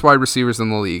of the best wide receivers in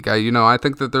the league. I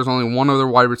think that there's only one other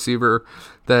wide receiver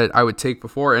that I would take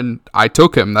before, and I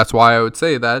took him. That's why I would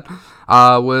say that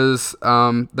was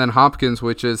then Hopkins,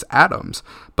 which is Adams.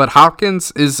 But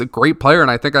Hopkins is a great player, and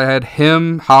I think I had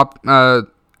him,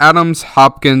 Adams,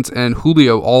 Hopkins, and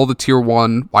Julio, all the tier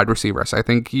 1 wide receivers. I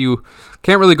think you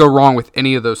can't really go wrong with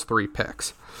any of those 3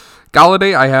 picks.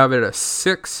 Galladay, I have it at a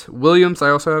 6. Williams,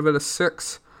 I also have it at a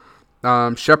 6.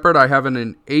 Shepard, I have it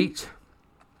in 8.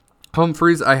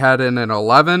 Humphreys, I had it in an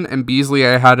 11. And Beasley,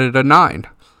 I had it at a 9.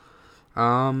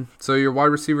 So your wide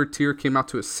receiver tier came out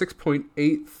to a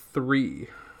 6.83.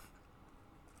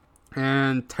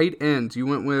 And tight ends, you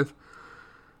went with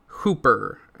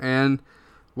Hooper. And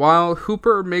while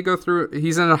Hooper may go through,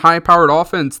 he's in a high-powered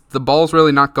offense, the ball's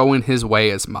really not going his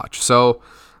way as much. So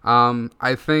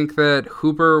I think that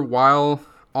Hooper, while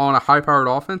on a high-powered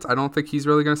offense, I don't think he's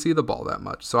really going to see the ball that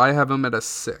much. So I have him at a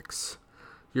 6.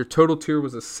 Your total tier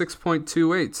was a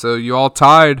 6.28. So you all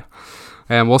tied,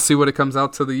 and we'll see what it comes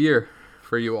out to the year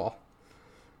for you all.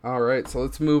 All right, so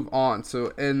let's move on.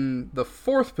 So in the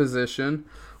 4th position,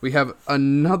 we have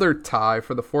another tie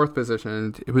for the 4th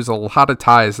position. It was a lot of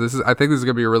ties. I think this is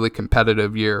going to be a really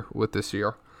competitive year with this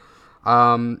year.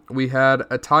 We had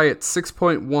a tie at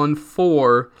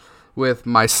 6.14 with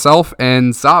myself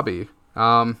and Zabi.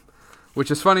 Which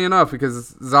is funny enough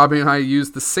because Zabi and I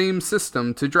used the same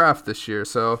system to draft this year.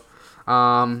 So,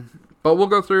 but we'll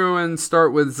go through and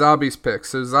start with Zabi's picks.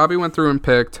 So Zabi went through and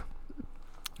picked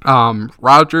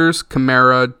Rodgers,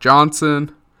 Kamara,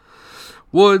 Johnson,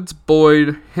 Woods,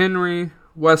 Boyd, Henry,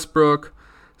 Westbrook,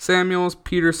 Samuels,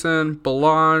 Peterson,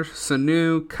 Ballage,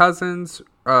 Sanu, Cousins,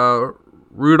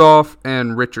 Rudolph,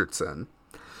 and Richardson.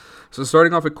 So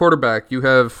starting off at quarterback, you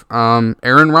have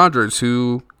Aaron Rodgers,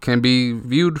 who can be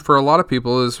viewed for a lot of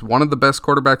people as one of the best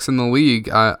quarterbacks in the league.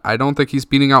 I don't think he's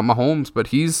beating out Mahomes, but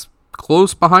he's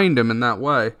close behind him in that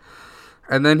way.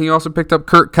 And then he also picked up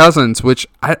Kirk Cousins, which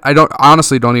I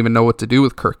honestly don't even know what to do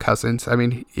with Kirk Cousins. I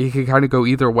mean, he can kind of go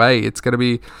either way. It's going to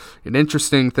be an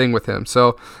interesting thing with him.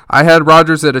 So I had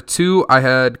Rodgers at a 2. I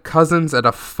had Cousins at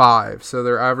a 5. So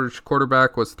their average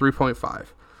quarterback was 3.5.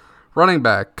 Running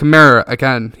back, Kamara,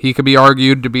 again, he could be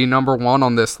argued to be number 1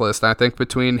 on this list. I think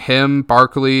between him,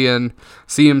 Barkley, and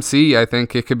CMC, I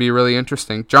think it could be really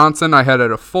interesting. Johnson, I had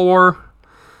at a 4.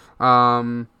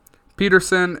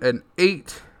 Peterson, an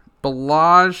 8.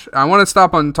 Ballage, I want to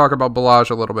stop and talk about Ballage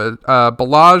a little bit.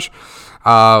 Ballage,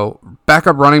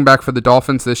 backup running back for the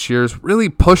Dolphins this year, is really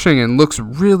pushing and looks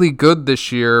really good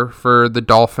this year for the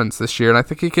Dolphins this year. And I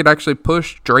think he could actually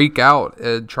push Drake out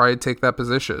and try to take that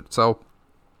position. So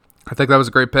I think that was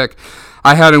a great pick.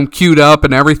 I had him queued up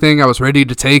and everything. I was ready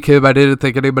to take him. I didn't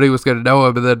think anybody was going to know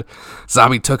him. But then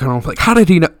Zombie took him. I was like, how did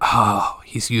he know? Oh,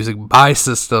 he's using my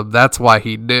system. That's why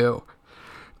he knew.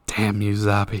 Damn you,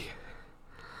 Zombie.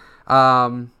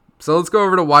 So let's go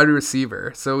over to wide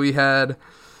receiver. So we had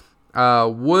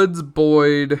Woods,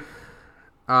 Boyd,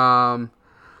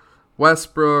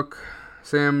 Westbrook,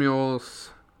 Samuels,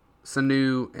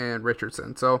 Sanu, and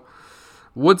Richardson. So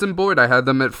Woods and Boyd, I had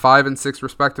them at 5 and 6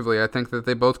 respectively. I think that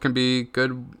they both can be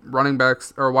good running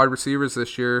backs or wide receivers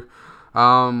this year.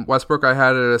 Westbrook, I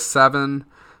had it at 7,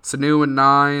 Sanu at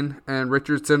 9, and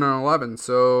Richardson at 11.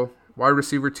 So wide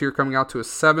receiver tier coming out to a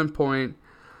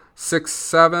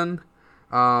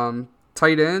 7.67.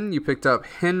 Tight end, you picked up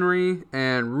Henry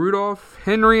and Rudolph.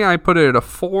 Henry, I put it at a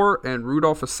 4, and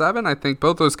Rudolph a 7. I think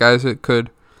both those guys could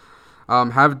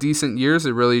have decent years.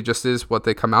 It really just is what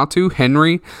they come out to.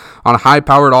 Henry, on a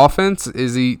high-powered offense,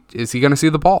 is he going to see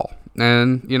the ball?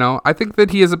 And, I think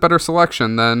that he is a better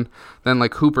selection than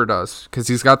like Hooper does, because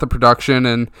he's got the production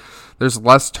and there's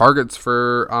less targets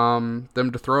for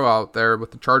them to throw out there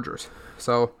with the Chargers.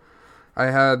 So I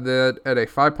had that at a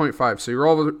 5.5. So your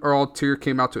overall tier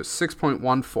came out to a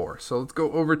 6.14. So let's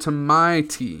go over to my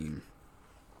team,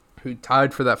 who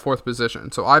tied for that 4th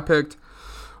position. So I picked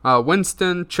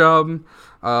Winston, Chubb,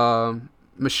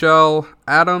 Michelle,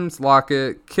 Adams,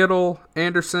 Lockett, Kittle,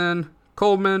 Anderson,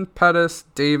 Coleman, Pettis,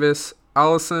 Davis,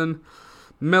 Allison,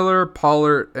 Miller,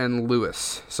 Pollard, and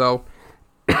Lewis. So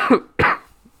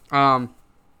start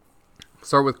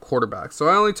with quarterback. So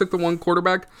I only took the one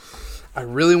quarterback. I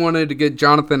really wanted to get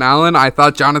Jonathan Allen. I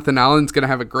thought Jonathan Allen's going to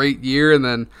have a great year, and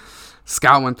then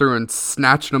Scott went through and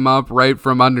snatched him up right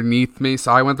from underneath me.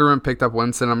 So I went through and picked up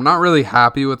Winston. I'm not really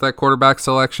happy with that quarterback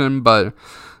selection, but,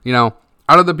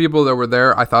 out of the people that were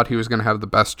there, I thought he was going to have the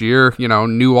best year.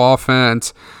 New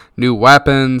offense, new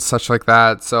weapons, such like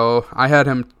that. So I had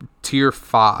him tier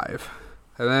 5.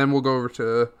 And then we'll go over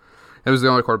to, it was the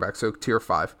only quarterback, so tier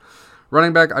 5.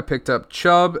 Running back, I picked up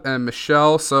Chubb and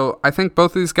Michelle. So I think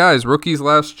both of these guys, rookies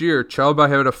last year. Chubb, I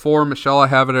have it at 4. Michelle, I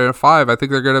have it at a 5. I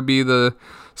think they're going to be the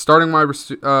starting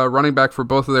running back for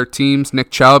both of their teams.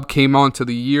 Nick Chubb came on to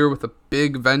the year with a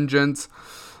big vengeance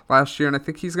last year, and I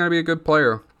think he's going to be a good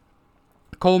player.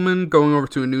 Coleman, going over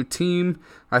to a new team,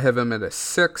 I have him at a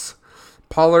 6.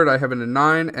 Pollard, I have it at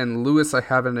 9. And Lewis, I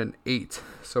have it at an 8.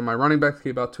 So my running back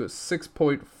came out to a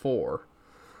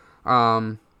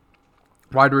 6.4.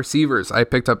 Wide receivers, I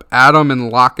picked up Adam and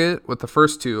Lockett with the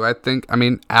first two.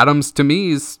 Adams to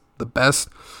me is the best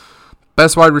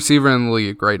wide receiver in the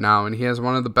league right now, and he has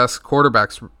one of the best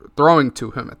quarterbacks throwing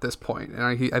to him at this point. And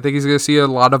I think he's going to see a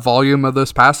lot of volume of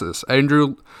those passes.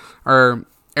 Aaron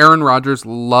Rodgers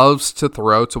loves to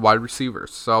throw to wide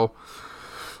receivers. So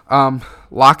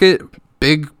Lockett,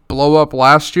 big blow up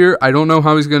last year. I don't know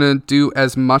how he's going to do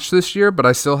as much this year, but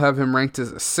I still have him ranked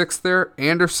as a 6 there.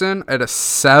 Anderson at a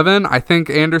 7. I think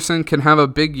Anderson can have a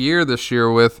big year this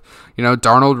year with,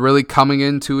 Darnold really coming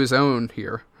into his own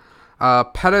here.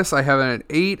 Pettis, I have it at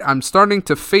 8. I'm starting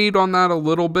to fade on that a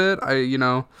little bit.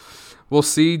 We'll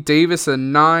see. Davis at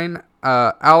 9.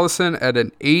 Allison at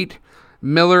an 8.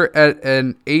 Miller at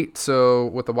an 8. So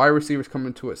with the wide receivers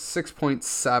coming to a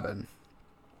 6.7.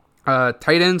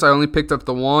 Tight ends, I only picked up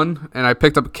the 1, and I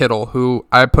picked up Kittle, who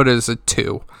I put as a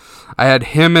 2. I had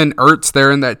him and Ertz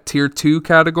there in that tier 2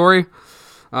 category.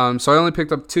 So I only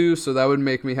picked up 2, so that would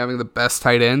make me having the best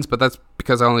tight ends, but that's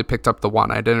because I only picked up the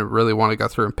 1. I didn't really want to go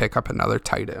through and pick up another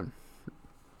tight end.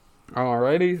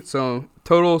 Alrighty, so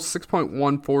total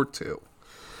 6.142.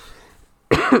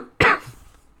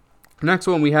 Next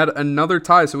one, we had another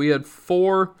tie, so we had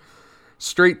 4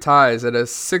 straight ties at a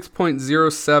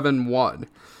 6.071.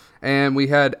 And we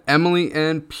had Emily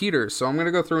and Peter. So I'm going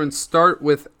to go through and start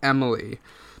with Emily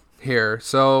here.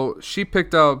 So she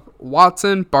picked up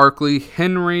Watson, Barkley,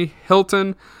 Henry,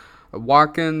 Hilton,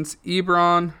 Watkins,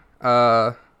 Ebron,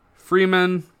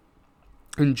 Freeman,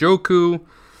 Njoku,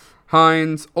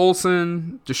 Hines,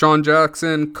 Olsen, Deshaun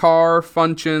Jackson, Carr,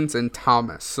 Funchins, and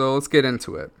Thomas. So let's get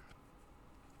into it.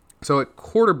 So at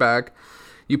quarterback,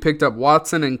 you picked up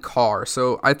Watson and Carr.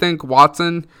 So I think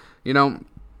Watson,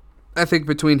 I think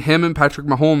between him and Patrick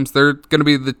Mahomes, they're going to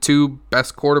be the 2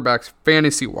 best quarterbacks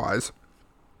fantasy-wise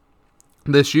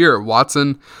this year.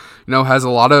 Watson, has a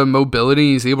lot of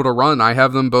mobility. He's able to run. I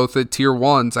have them both at tier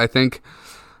 1s. I think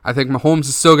Mahomes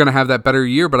is still going to have that better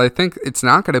year, but I think it's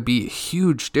not going to be a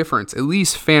huge difference, at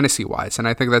least fantasy-wise, and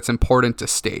I think that's important to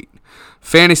state.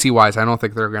 Fantasy-wise, I don't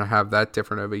think they're going to have that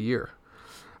different of a year.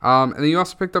 And then you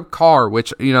also picked up Carr,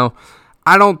 which,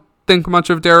 I don't think much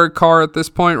of Derek Carr at this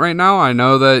point right now. I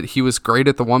know that he was great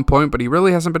at the one point, but he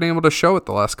really hasn't been able to show it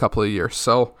the last couple of years.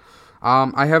 So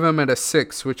I have him at a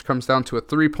 6, which comes down to a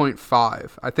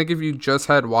 3.5. I think if you just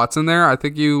had Watson there, I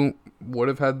think you would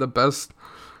have had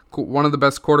one of the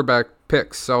best quarterback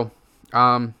picks. So,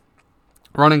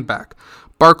 running back.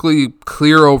 Barkley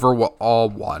clear over all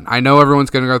one. I know everyone's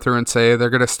going to go through and say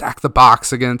they're going to stack the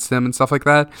box against him and stuff like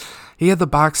that. He had the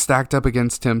box stacked up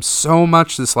against him so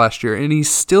much this last year, and he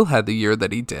still had the year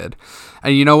that he did.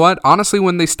 And you know what? Honestly,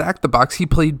 when they stacked the box, he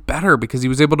played better because he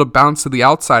was able to bounce to the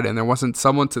outside, and there wasn't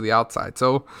someone to the outside.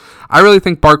 So I really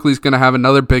think Barkley's going to have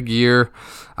another big year.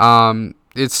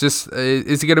 It's just,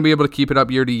 is he going to be able to keep it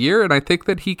up year to year? And I think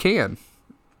that he can.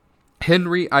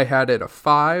 Henry, I had at a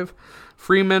 5.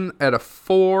 Freeman at a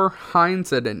 4.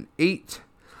 Hines at an 8.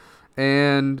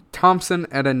 And Thompson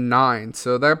at a 9.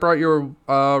 So that brought your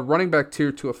running back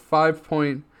tier to a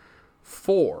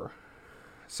 5.4.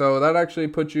 So that actually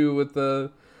put you with there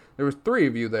was 3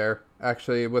 of you there,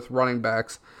 actually, with running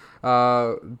backs.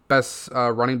 Best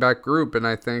running back group. And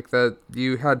I think that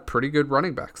you had pretty good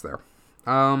running backs there.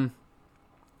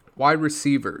 Wide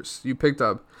receivers. You picked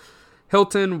up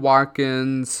Hilton,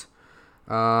 Watkins,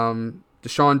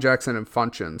 Deshaun Jackson, and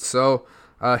Funchess. So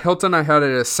Hilton, I had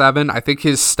it at a 7. I think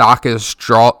his stock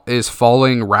is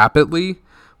falling rapidly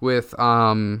with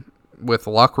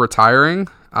Luck retiring.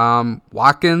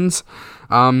 Watkins,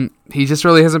 he just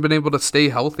really hasn't been able to stay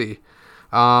healthy.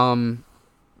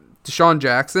 Deshaun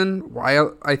Jackson,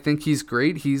 while I think he's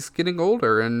great, he's getting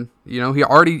older, and he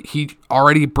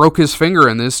already broke his finger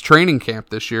in this training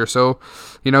camp this year. So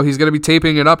he's going to be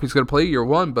taping it up. He's going to play year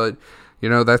 1, but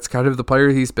that's kind of the player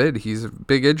he's been. He's a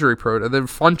big injury prone. And then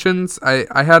Funchess,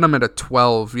 I had him at a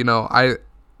 12.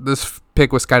 This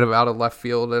pick was kind of out of left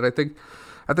field, and I think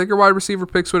your wide receiver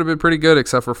picks would have been pretty good,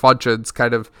 except for Funchess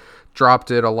kind of dropped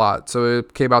it a lot. So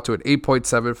it came out to an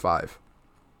 8.75.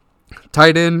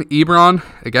 Tight end, Ebron,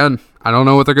 again, I don't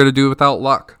know what they're going to do without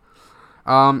Luck.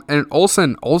 And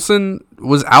Olsen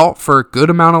was out for a good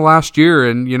amount of last year,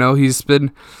 and, he's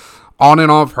been on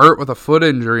and off hurt with a foot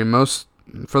injury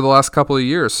for the last couple of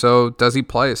years. So does he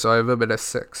play? So I have him at a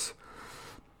 6.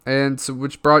 And so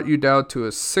which brought you down to a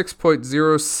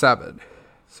 6.07.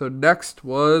 So next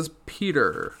was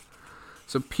Peter.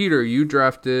 So Peter, you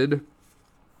drafted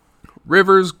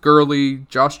Rivers, Gurley,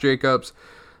 Josh Jacobs,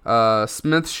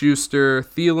 Smith-Schuster,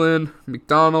 Thielen,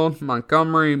 McDonald,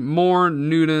 Montgomery, Moore,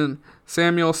 Newton,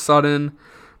 Samuel, Sutton,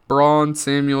 Braun,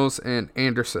 Samuels, and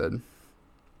Anderson.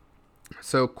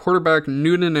 So quarterback,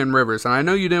 Newton and Rivers. And I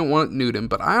know you didn't want Newton,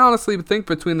 but I honestly think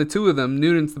between the two of them,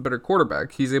 Newton's the better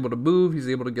quarterback. He's able to move. He's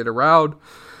able to get around.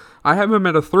 I have him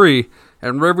at a 3,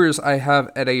 and Rivers I have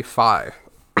at a 5,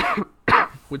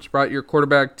 which brought your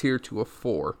quarterback tier to a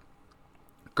 4.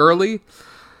 Gurley,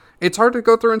 it's hard to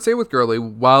go through and say with Gurley.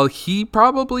 While he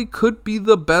probably could be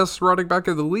the best running back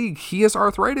of the league, he has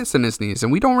arthritis in his knees,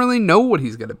 and we don't really know what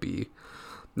he's going to be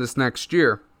this next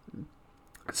year.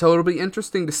 So it'll be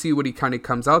interesting to see what he kind of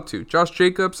comes out to. Josh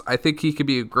Jacobs, I think he could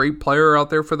be a great player out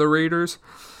there for the Raiders.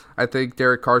 I think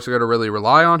Derek Carr's going to really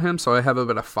rely on him, so I have him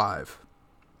at a 5.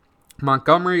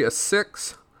 Montgomery, a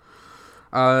 6.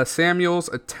 Samuels,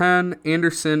 a 10.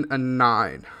 Anderson, a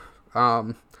 9.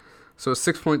 So a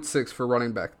 6.6 for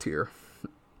running back tier.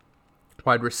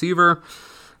 Wide receiver,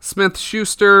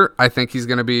 Smith-Schuster, I think he's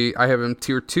going to be, I have him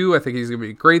tier 2. I think he's going to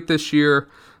be great this year.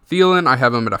 Thielen, I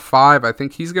have him at a 5. I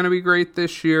think he's going to be great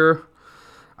this year.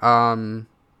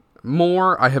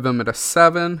 Moore, I have him at a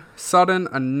 7. Sutton,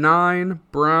 a 9.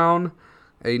 Brown,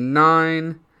 a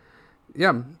 9.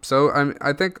 Yeah, so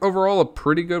I think overall a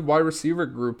pretty good wide receiver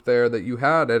group there that you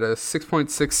had at a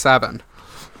 6.67.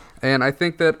 And I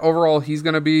think that overall he's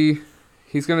going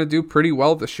to do pretty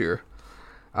well this year.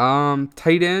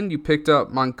 Tight end, you picked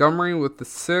up Montgomery with the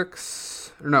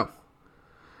 6. Or no.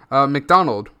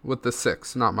 McDonald with the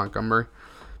 6, not Montgomery.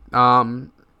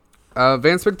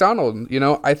 Vance McDonald,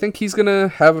 I think he's going to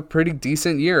have a pretty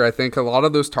decent year. I think a lot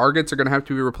of those targets are going to have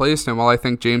to be replaced, and while I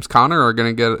think James Conner are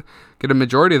going to get a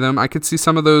majority of them, I could see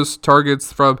some of those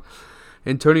targets from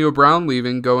Antonio Brown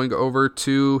leaving going over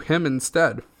to him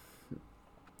instead.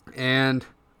 And,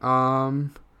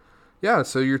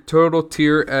 so your total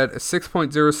tier at a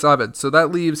 6.07. So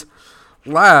that leaves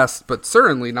last, but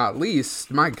certainly not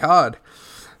least, my God,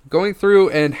 going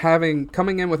through and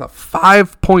coming in with a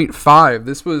 5.5.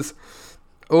 This was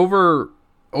over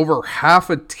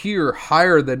half a tier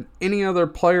higher than any other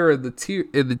player in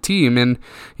the team. And,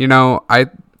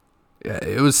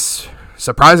 it was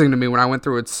surprising to me when I went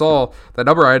through and saw that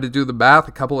number. I had to do the math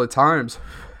a couple of times.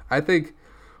 I think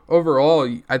overall,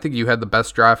 you had the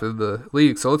best draft of the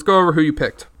league. So let's go over who you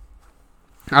picked.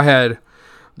 I had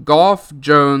Goff,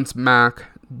 Jones, Mack,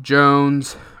 Aaron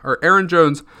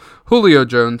Jones, Julio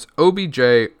Jones, OBJ,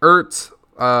 Ertz,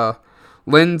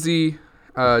 Lindsey,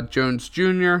 Jones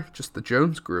Jr., just the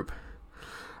Jones group.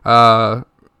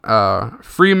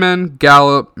 Freeman,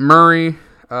 Gallup, Murray,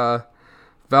 Valdez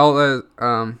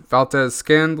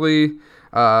Scandley,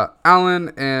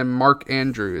 Allen, and Mark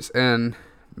Andrews. And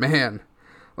man,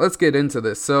 let's get into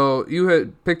this. So you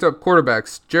had picked up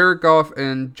quarterbacks, Jared Goff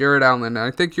and Jared Allen.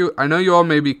 And I know you all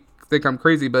maybe think I'm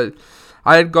crazy, but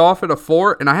I had Goff at a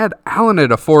 4, and I had Allen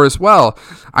at a 4 as well.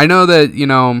 I know that,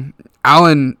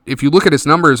 Allen, if you look at his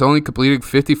numbers, only completed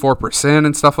 54%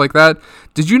 and stuff like that.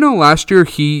 Did you know last year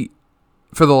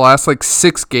for the last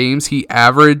 6 games, he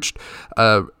averaged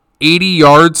 80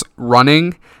 yards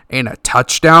running and a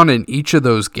touchdown in each of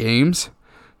those games?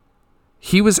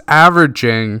 He was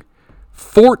averaging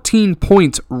 14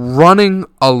 points running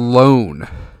alone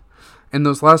in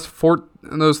those last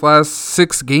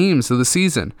 6 games of the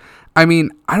season. I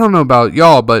mean, I don't know about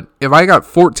y'all, but if I got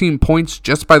 14 points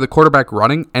just by the quarterback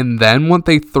running and then what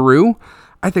they threw,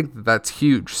 I think that's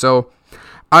huge. So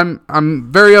I'm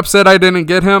very upset I didn't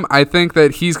get him. I think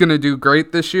that he's going to do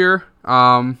great this year.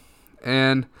 But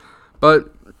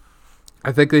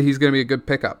I think that he's going to be a good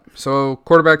pickup. So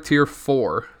quarterback tier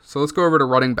 4. So let's go over to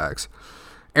running backs.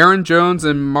 Aaron Jones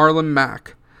and Marlon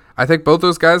Mack. I think both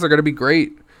those guys are going to be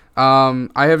great. I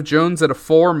have Jones at a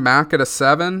 4, Mack at a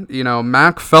 7.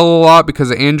 Mack fell a lot because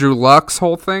of Andrew Luck's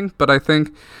whole thing, but I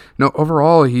think,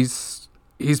 overall he's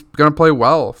going to play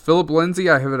well. Philip Lindsay,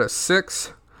 I have it at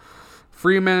 6.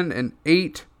 Freeman an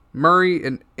 8. Murray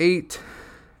an 8.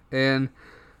 And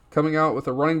coming out with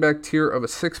a running back tier of a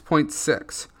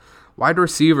 6.6. Wide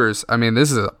receivers, I mean,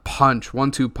 this is a punch,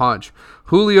 1-2 punch.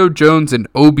 Julio Jones and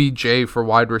OBJ for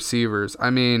wide receivers. I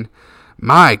mean,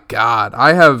 my God,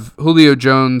 I have Julio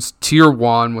Jones tier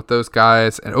 1 with those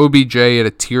guys and OBJ at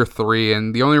a tier 3.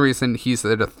 And the only reason he's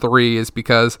at a 3 is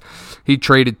because he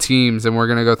traded teams, and we're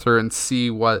going to go through and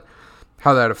see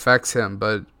how that affects him.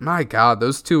 But my God,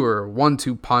 those two are a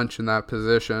 1-2 punch in that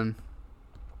position.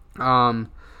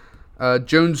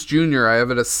 Jones Jr., I have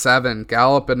it a 7.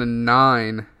 Gallup at a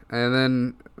 9. And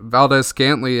then Valdez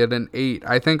Scantling at an 8.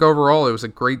 I think overall it was a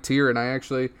great tier, and I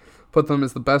actually put them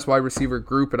as the best wide receiver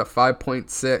group at a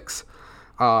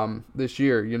 5.6 this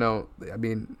year. I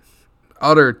mean,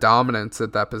 utter dominance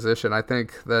at that position. I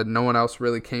think that no one else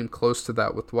really came close to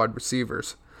that with wide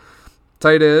receivers.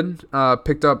 Tight end,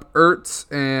 picked up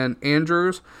Ertz and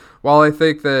Andrews. While I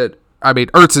think that,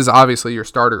 Ertz is obviously your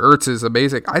starter. Ertz is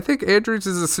amazing. I think Andrews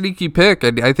is a sneaky pick,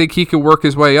 and I think he can work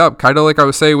his way up, kind of like I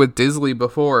was saying with Disley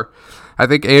before. I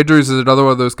think Andrews is another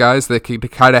one of those guys that can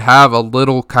kind of have a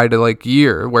little kind of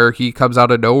year where he comes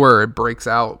out of nowhere and breaks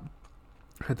out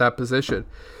at that position.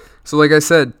 So like I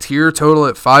said, tier total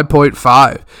at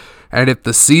 5.5. And if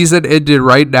the season ended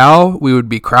right now, we would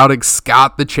be crowning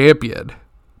Scott the champion.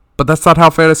 But that's not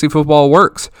how fantasy football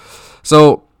works.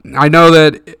 So I know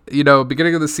that,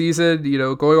 beginning of the season,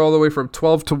 going all the way from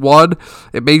 12 to 1,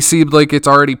 it may seem like it's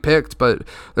already picked, but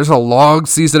there's a long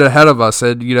season ahead of us.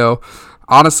 And,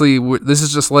 honestly, this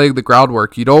is just laying the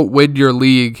groundwork. You don't win your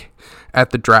league at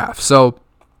the draft. So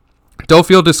don't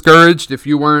feel discouraged if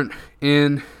you weren't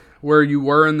in where you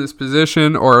were in this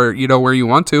position or, where you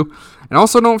want to. And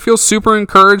also don't feel super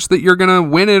encouraged that you're going to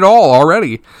win it all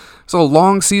already. So a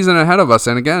long season ahead of us.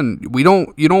 And again,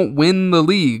 you don't win the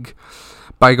league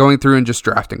by going through and just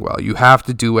drafting well. You have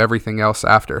to do everything else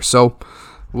after. So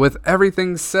with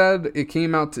everything said, it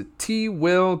came out to T.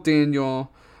 Will,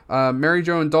 Daniel, Mary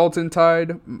Jo and Dalton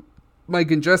tied, Mike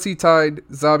and Jesse tied,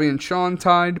 Zabi and Sean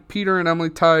tied, Peter and Emily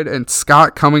tied, and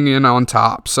Scott coming in on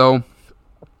top. So,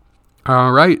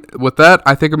 all right, with that,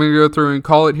 I think I'm going to go through and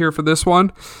call it here for this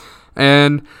one.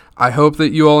 And I hope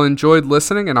that you all enjoyed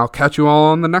listening, and I'll catch you all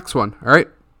on the next one. All right,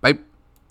 bye.